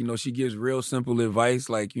situations. Like, she gives real simple advice.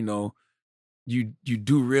 Like, you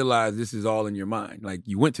do realize this is all in your mind. Like,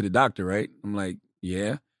 you went to the doctor, right? I'm like,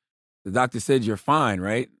 yeah. The doctor said you're fine,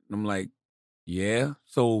 right? And I'm like, yeah.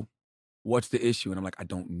 So what's the issue? And I'm like, I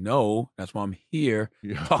don't know. That's why I'm here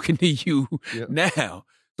talking to you now.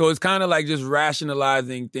 So it's kind of like just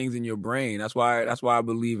rationalizing things in your brain. That's why I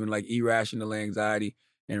believe in like irrational anxiety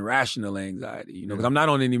and rational anxiety, you know, because I'm not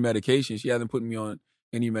on any medication. She hasn't put me on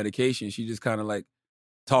any medication. She just kind of like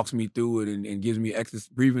talks me through it and gives me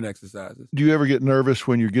breathing exercises. Do you ever get nervous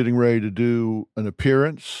when you're getting ready to do an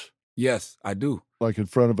appearance? Yes, I do. Like in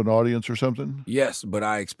front of an audience or something? Yes, but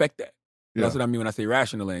I expect that. Yeah. That's what I mean when I say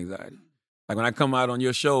rational anxiety. Like when I come out on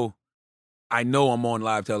your show, I know I'm on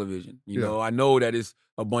live television. You know, I know that it's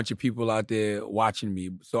a bunch of people out there watching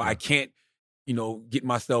me. So I can't, you know, get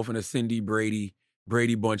myself in a Cindy Brady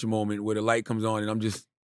Bunch moment where the light comes on and I'm just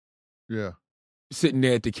sitting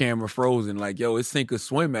there at the camera frozen like, yo, it's sink or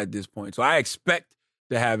swim at this point. So I expect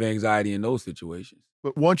to have anxiety in those situations.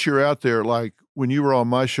 But once you're out there, like when you were on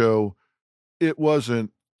my show, it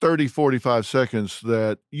wasn't 30, 45 seconds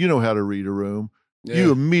that you know how to read a room. Yeah.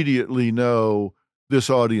 You immediately know this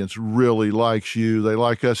audience really likes you. They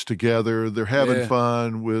like us together. They're having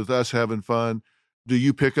fun with us having fun. Do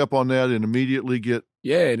you pick up on that and immediately get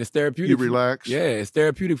and it's therapeutic. You relax? It's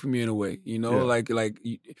therapeutic for me in a way. You know, like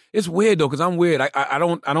it's weird though, because I'm weird. I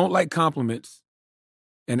don't like compliments.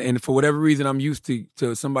 And for whatever reason, I'm used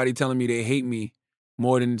to somebody telling me they hate me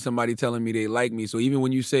more than somebody telling me they like me. So even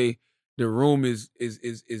when you say the room is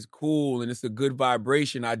cool and it's a good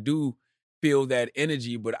vibration, I do feel that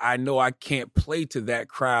energy, but I know I can't play to that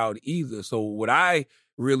crowd either. So what I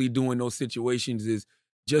really do in those situations is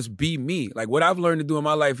just be me. Like what I've learned to do in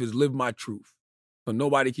my life is live my truth. So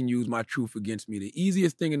nobody can use my truth against me. The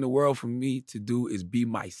easiest thing in the world for me to do is be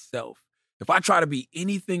myself. If I try to be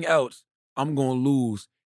anything else, I'm going to lose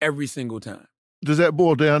every single time. Does that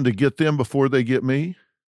boil down to get them before they get me?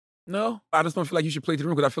 No, I just don't feel like you should play to the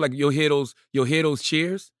room because I feel like you'll hear those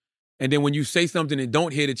cheers. And then when you say something and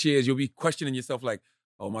don't hear the cheers, you'll be questioning yourself like,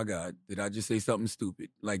 oh my God, did I just say something stupid?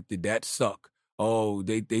 Like, did that suck? Oh,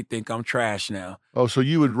 they think I'm trash now. Oh, so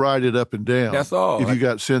you would ride it up and down. That's all. If you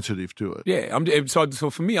got sensitive to it. Yeah. So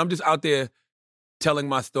for me, I'm just out there telling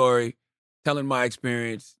my story, telling my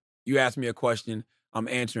experience. You ask me a question, I'm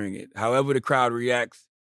answering it. However the crowd reacts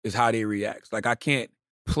is how they react. Like I can't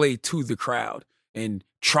play to the crowd and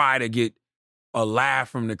try to get a laugh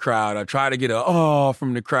from the crowd or try to get a oh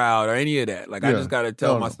from the crowd or any of that. Like I just got to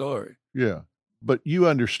tell my story. Yeah. But you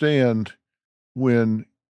understand when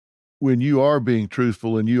you are being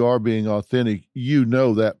truthful and you are being authentic, you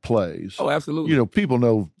know that plays. Oh, absolutely. You know, people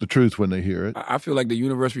know the truth when they hear it. I feel like the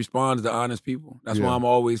universe responds to honest people. That's why I'm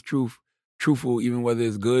always truthful, even whether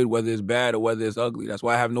it's good, whether it's bad, or whether it's ugly. That's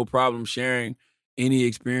why I have no problem sharing any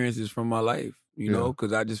experiences from my life, you know,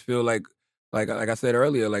 because I just feel like I said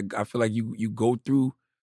earlier, like I feel like you go through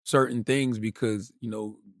certain things because, you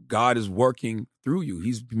know, God is working through you.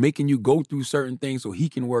 He's making you go through certain things so he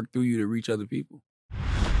can work through you to reach other people.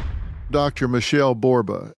 Dr. Michelle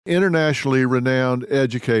Borba, internationally renowned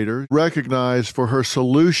educator, recognized for her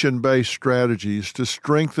solution-based strategies to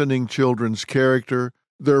strengthening children's character,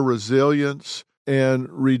 their resilience, and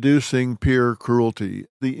reducing peer cruelty.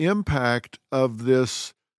 The impact of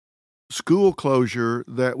this school closure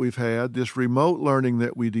that we've had, this remote learning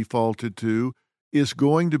that we defaulted to, is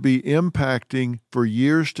going to be impacting for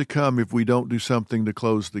years to come if we don't do something to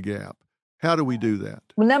close the gap. How do we do that?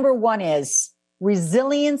 Well, number one is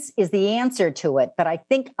resilience is the answer to it. But I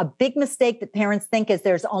think a big mistake that parents think is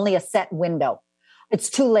there's only a set window. It's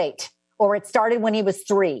too late, or it started when he was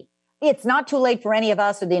 3. It's not too late for any of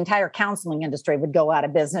us, or the entire counseling industry would go out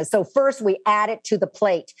of business. So first, we add it to the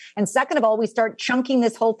plate. And second of all, we start chunking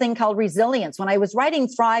this whole thing called resilience. When I was writing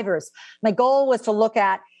Thrivers, my goal was to look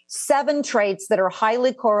at 7 traits that are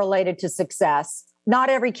highly correlated to success. Not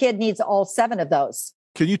every kid needs all 7 of those.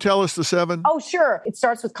 Can you tell us the 7? Oh, sure. It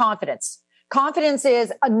starts with confidence. Confidence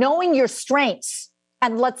is knowing your strengths.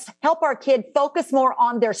 And let's help our kid focus more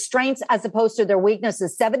on their strengths as opposed to their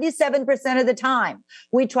weaknesses. 77% of the time,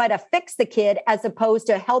 we try to fix the kid as opposed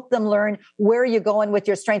to help them learn where you're going with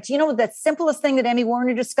your strengths. You know, the simplest thing that Emmy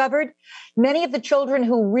Warner discovered? Many of the children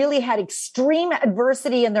who really had extreme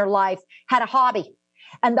adversity in their life had a hobby.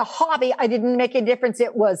 And the hobby, I didn't make a difference.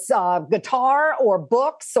 It was guitar or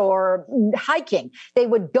books or hiking. They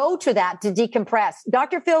would go to that to decompress.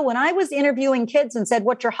 Dr. Phil, when I was interviewing kids and said,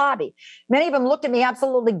 what's your hobby? Many of them looked at me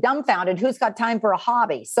absolutely dumbfounded. Who's got time for a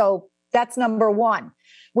hobby? So that's number one.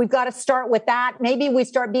 We've got to start with that. Maybe we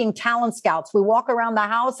start being talent scouts. We walk around the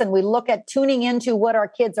house and we look at tuning into what our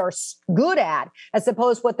kids are good at as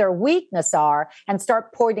opposed to what their weaknesses are and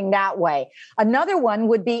start pointing that way. Another one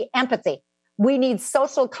would be empathy. We need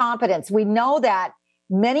social competence. We know that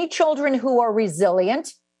many children who are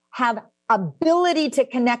resilient have ability to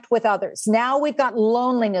connect with others. Now we've got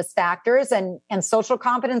loneliness factors and social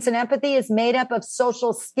competence and empathy is made up of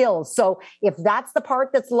social skills. So if that's the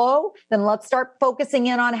part that's low, then let's start focusing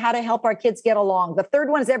in on how to help our kids get along. The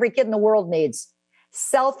third one is every kid in the world needs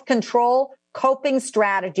self-control, coping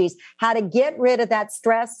strategies, how to get rid of that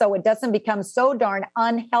stress so it doesn't become so darn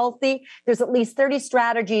unhealthy. There's at least 30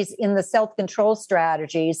 strategies in the self-control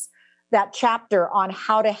strategies, that chapter on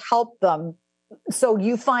how to help them. So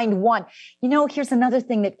you find one. Here's another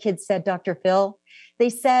thing that kids said, Dr. Phil. They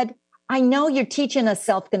said, I know you're teaching us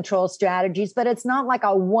self-control strategies, but it's not like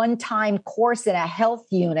a one-time course in a health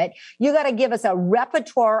unit. You got to give us a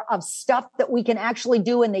repertoire of stuff that we can actually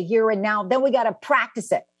do in the here and now. Then we got to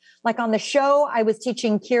practice it. Like on the show, I was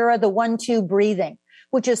teaching Kira the 1-2 breathing,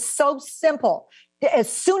 which is so simple.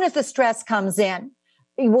 As soon as the stress comes in,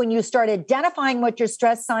 when you start identifying what your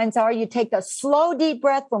stress signs are, you take a slow, deep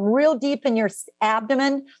breath from real deep in your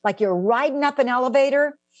abdomen, like you're riding up an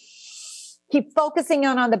elevator. Keep focusing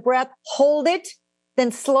on the breath, hold it,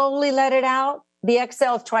 then slowly let it out. The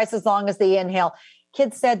exhale is twice as long as the inhale.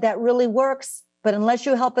 Kids said that really works, but unless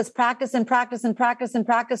you help us practice and practice and practice and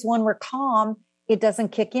practice when we're calm, it doesn't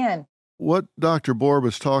kick in. What Dr. Borb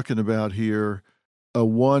is talking about here, a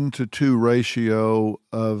 1-to-2 ratio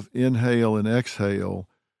of inhale and exhale,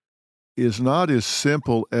 is not as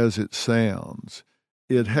simple as it sounds.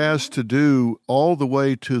 It has to do all the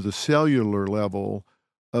way to the cellular level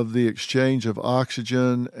of the exchange of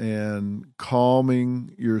oxygen and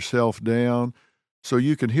calming yourself down. So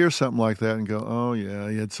you can hear something like that and go, oh, yeah,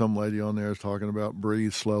 you had some lady on there talking about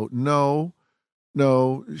breathe slow. No,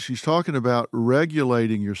 she's talking about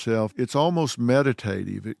regulating yourself. It's almost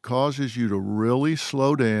meditative. It causes you to really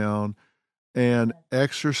slow down and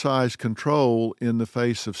exercise control in the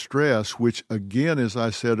face of stress, which, again, as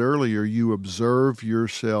I said earlier, you observe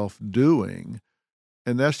yourself doing.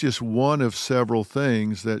 And that's just one of several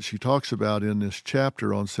things that she talks about in this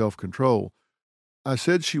chapter on self-control. I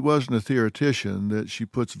said she wasn't a theoretician, that she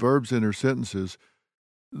puts verbs in her sentences.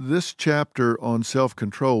 This chapter on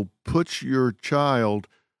self-control puts your child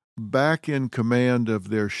back in command of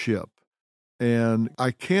their ship. And I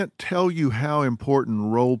can't tell you how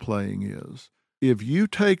important role-playing is. If you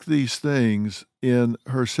take these things in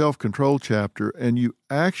her self-control chapter and you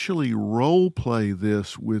actually role-play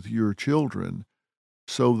this with your children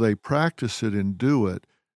so they practice it and do it,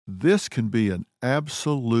 this can be an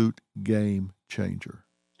absolute game changer.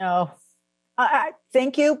 Oh, I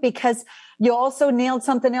thank you, because you also nailed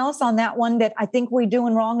something else on that one that I think we're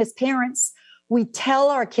doing wrong as parents. We tell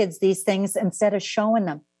our kids these things instead of showing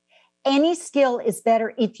them. Any skill is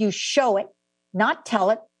better if you show it, not tell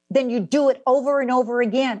it. Then you do it over and over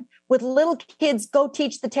again. With little kids, go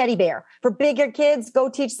teach the teddy bear. For bigger kids, go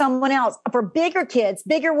teach someone else. For bigger kids,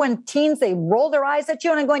 bigger when teens, they roll their eyes at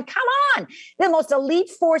you and I'm going, come on. The most elite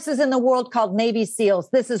forces in the world called Navy SEALs.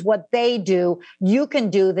 This is what they do. You can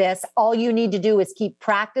do this. All you need to do is keep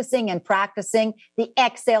practicing and practicing. The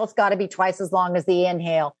exhale's got to be twice as long as the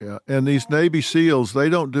inhale. Yeah, and these Navy SEALs, they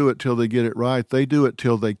don't do it till they get it right. They do it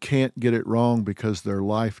till they can't get it wrong because their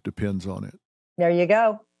life depends on it. There you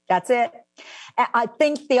go. That's it. I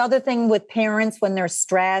think the other thing with parents when they're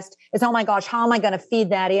stressed is, oh my gosh, how am I going to feed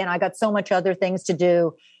that in? I got so much other things to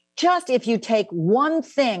do. Just if you take one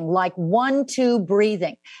thing like 1-2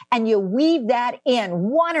 breathing and you weave that in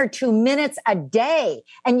 1 or 2 minutes a day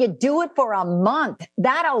and you do it for a month,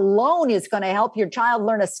 that alone is going to help your child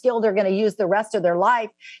learn a skill they're going to use the rest of their life.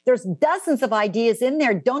 There's dozens of ideas in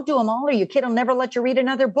there. Don't do them all or your kid will never let you read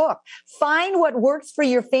another book. Find what works for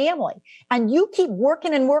your family and you keep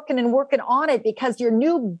working and working and working on it, because your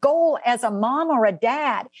new goal as a mom or a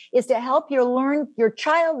dad is to help your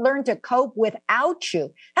child learn to cope without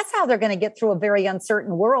you. That's how they're going to get through a very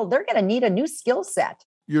uncertain world. They're going to need a new skill set.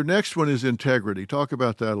 Your next one is integrity. Talk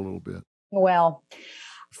about that a little bit. Well,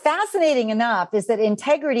 fascinating enough is that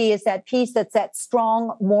integrity is that piece that's that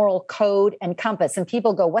strong moral code and compass. And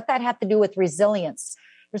people go, what that have to do with resilience?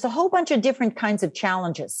 There's a whole bunch of different kinds of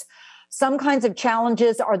challenges. Some kinds of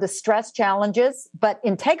challenges are the stress challenges, but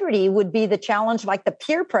integrity would be the challenge like the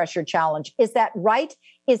peer pressure challenge. Is that right?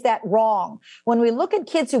 Is that wrong? When we look at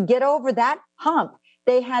kids who get over that hump,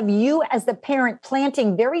 they have you as the parent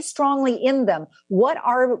planting very strongly in them what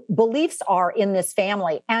our beliefs are in this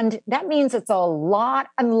family. And that means it's a lot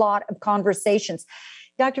of conversations.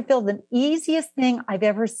 Dr. Phil, the easiest thing I've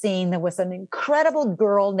ever seen, there was an incredible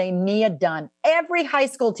girl named Mia Dunn. Every high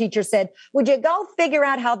school teacher said, would you go figure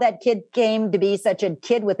out how that kid came to be such a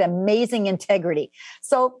kid with amazing integrity?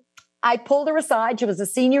 So I pulled her aside. She was a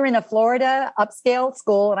senior in a Florida upscale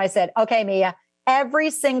school. And I said, okay, Mia,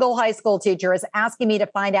 every single high school teacher is asking me to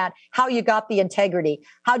find out how you got the integrity.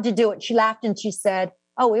 How'd you do it? She laughed and she said,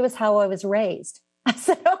 oh, it was how I was raised. I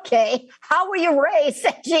said, okay, how were you raised?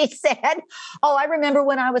 And she said, oh, I remember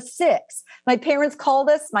when I was 6. My parents called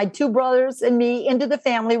us, my 2 brothers and me, into the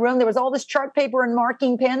family room. There was all this chart paper and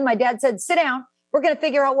marking pen. My dad said, sit down. We're going to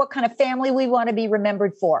figure out what kind of family we want to be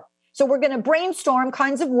remembered for. So we're going to brainstorm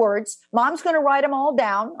kinds of words. Mom's going to write them all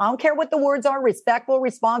down. I don't care what the words are, respectful,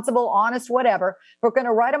 responsible, honest, whatever. We're going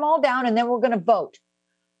to write them all down, and then we're going to vote.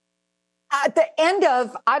 At the end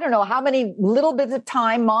of, I don't know how many little bits of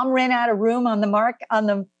time, Mom ran out of room on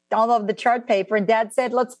all of the chart paper, and Dad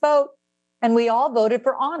said, let's vote. And we all voted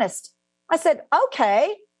for honest. I said,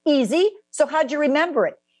 okay, easy. So how'd you remember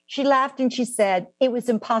it? She laughed and she said, it was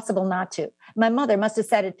impossible not to. My mother must have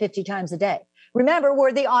said it 50 times a day. Remember,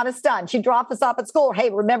 we're the honest duns. She'd drop us off at school. Hey,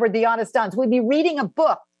 remember the honest duns. We'd be reading a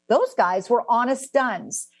book. Those guys were honest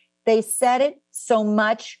duns. They said it so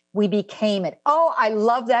much, we became it. Oh, I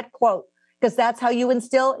love that quote, because that's how you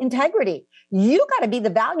instill integrity. You got to be the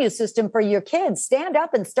value system for your kids. Stand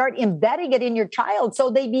up and start embedding it in your child so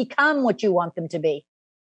they become what you want them to be.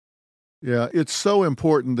 Yeah, it's so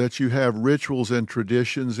important that you have rituals and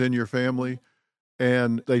traditions in your family,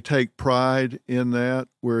 and they take pride in that,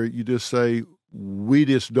 where you just say, we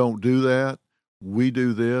just don't do that. We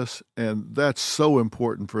do this. And that's so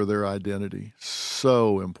important for their identity.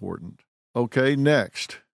 So important. Okay,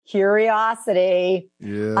 next. Curiosity.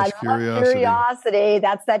 Yes, I love curiosity.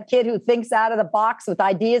 That's that kid who thinks out of the box with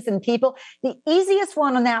ideas and people. The easiest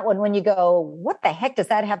one on that one, when you go, what the heck does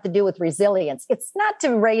that have to do with resilience? It's not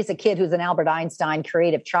to raise a kid who's an Albert Einstein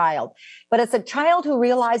creative child, but it's a child who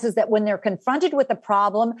realizes that when they're confronted with a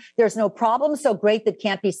problem, there's no problem so great that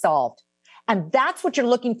can't be solved. And that's what you're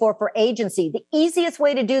looking for agency. The easiest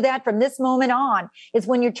way to do that from this moment on is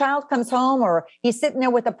when your child comes home or he's sitting there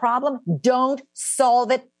with a problem, don't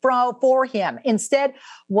solve it for him. Instead,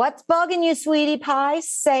 what's bugging you, sweetie pie?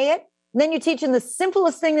 Say it. And then you teach him the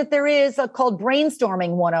simplest thing that there is called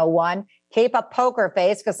brainstorming 101. Keep a poker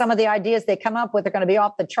face, because some of the ideas they come up with are going to be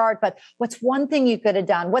off the chart. But what's one thing you could have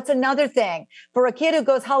done? What's another thing? For a kid who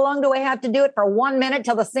goes, how long do I have to do it? For 1 minute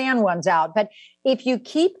till the sand runs out. But if you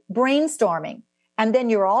keep brainstorming and then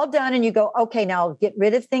you're all done and you go, okay, now get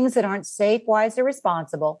rid of things that aren't safe, wise, or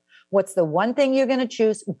responsible. What's the one thing you're going to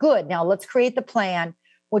choose? Good. Now let's create the plan.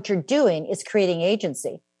 What you're doing is creating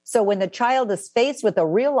agency. So when the child is faced with a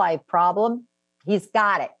real life problem, he's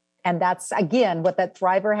got it. And that's, again, what that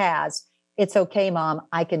thriver has. It's okay, Mom.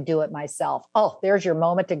 I can do it myself. Oh, there's your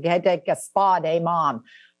moment to take a spa day, Mom.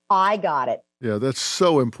 I got it. Yeah, that's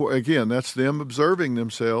so important. Again, that's them observing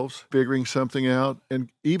themselves, figuring something out. And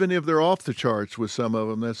even if they're off the charts with some of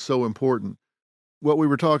them, that's so important. What we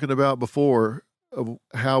were talking about before, of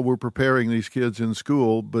how we're preparing these kids in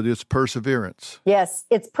school, but it's perseverance. Yes,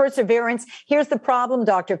 it's perseverance. Here's the problem,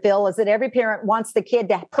 Dr. Phil, is that every parent wants the kid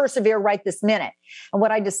to persevere right this minute. And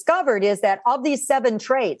what I discovered is that of these 7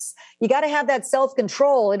 traits, you got to have that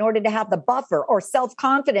self-control in order to have the buffer, or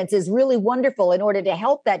self-confidence is really wonderful in order to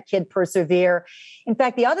help that kid persevere. In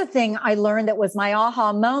fact, the other thing I learned that was my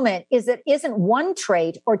aha moment is it isn't one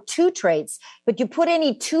trait or 2 traits, but you put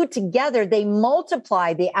any 2 together, they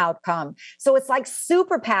multiply the outcome. So it's like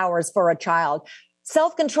superpowers for a child.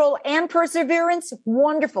 Self-control and perseverance,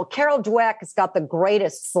 wonderful. Carol Dweck has got the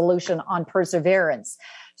greatest solution on perseverance.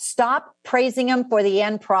 Stop praising them for the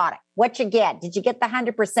end product. What you get? Did you get the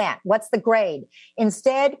 100%? What's the grade?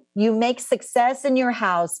 Instead, you make success in your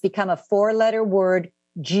house become a 4-letter word,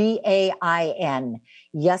 GAIN.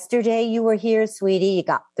 Yesterday you were here, sweetie. You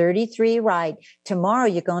got 33 right. Tomorrow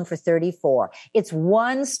you're going for 34. It's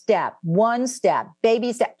one step,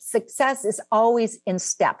 baby step. Success is always in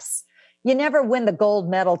steps. You never win the gold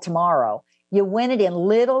medal tomorrow. You win it in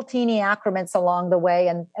little teeny increments along the way.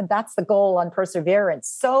 And that's the goal on perseverance.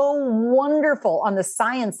 So wonderful on the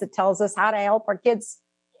science that tells us how to help our kids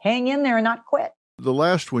hang in there and not quit. The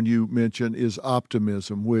last one you mentioned is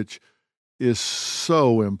optimism, which is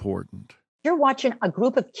so important. You're watching a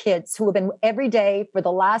group of kids who have been every day for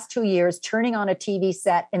the last 2 years turning on a TV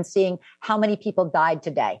set and seeing how many people died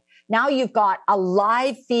today. Now you've got a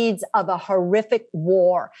live feeds of a horrific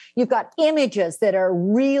war. You've got images that are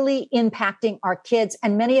really impacting our kids.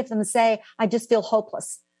 And many of them say, I just feel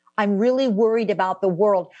hopeless. I'm really worried about the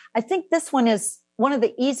world. I think this one is one of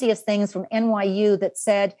the easiest things from NYU that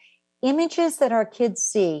said, images that our kids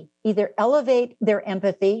see either elevate their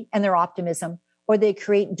empathy and their optimism, or they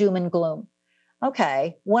create doom and gloom.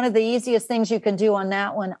 Okay, one of the easiest things you can do on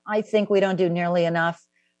that one, I think we don't do nearly enough.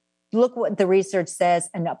 Look what the research says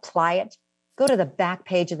and apply it. Go to the back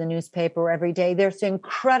page of the newspaper every day. There's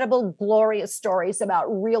incredible, glorious stories about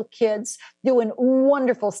real kids doing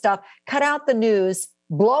wonderful stuff. Cut out the news,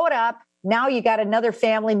 blow it up. Now you got another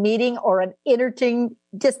family meeting or an entertaining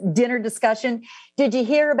just dinner discussion. Did you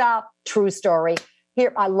hear about, true story?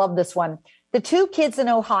 Here, I love this one. The 2 kids in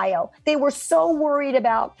Ohio, they were so worried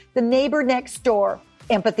about the neighbor next door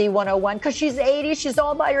Empathy 101, because she's 80. She's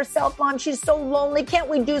all by herself, Mom. She's so lonely. Can't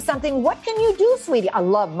we do something? What can you do, sweetie? I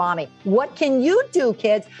love Mommy. What can you do,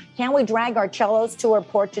 kids? Can we drag our cellos to her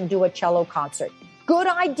porch and do a cello concert? Good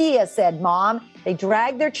idea, said Mom. They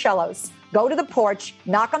drag their cellos, go to the porch,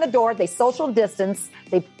 knock on the door. They social distance.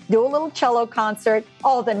 They do a little cello concert.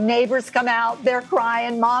 Oh, the neighbors come out. They're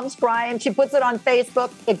crying. Mom's crying. She puts it on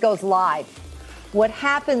Facebook. It goes live. What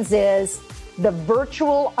happens is the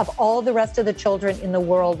virtual of all the rest of the children in the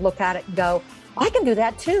world look at it and go, I can do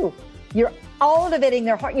that too. You're elevating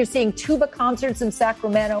their heart. You're seeing tuba concerts in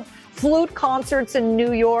Sacramento, flute concerts in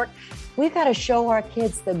New York. We've got to show our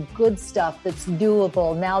kids the good stuff that's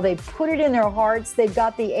doable. Now they put it in their hearts. They've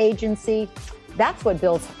got the agency. That's what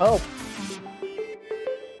builds hope.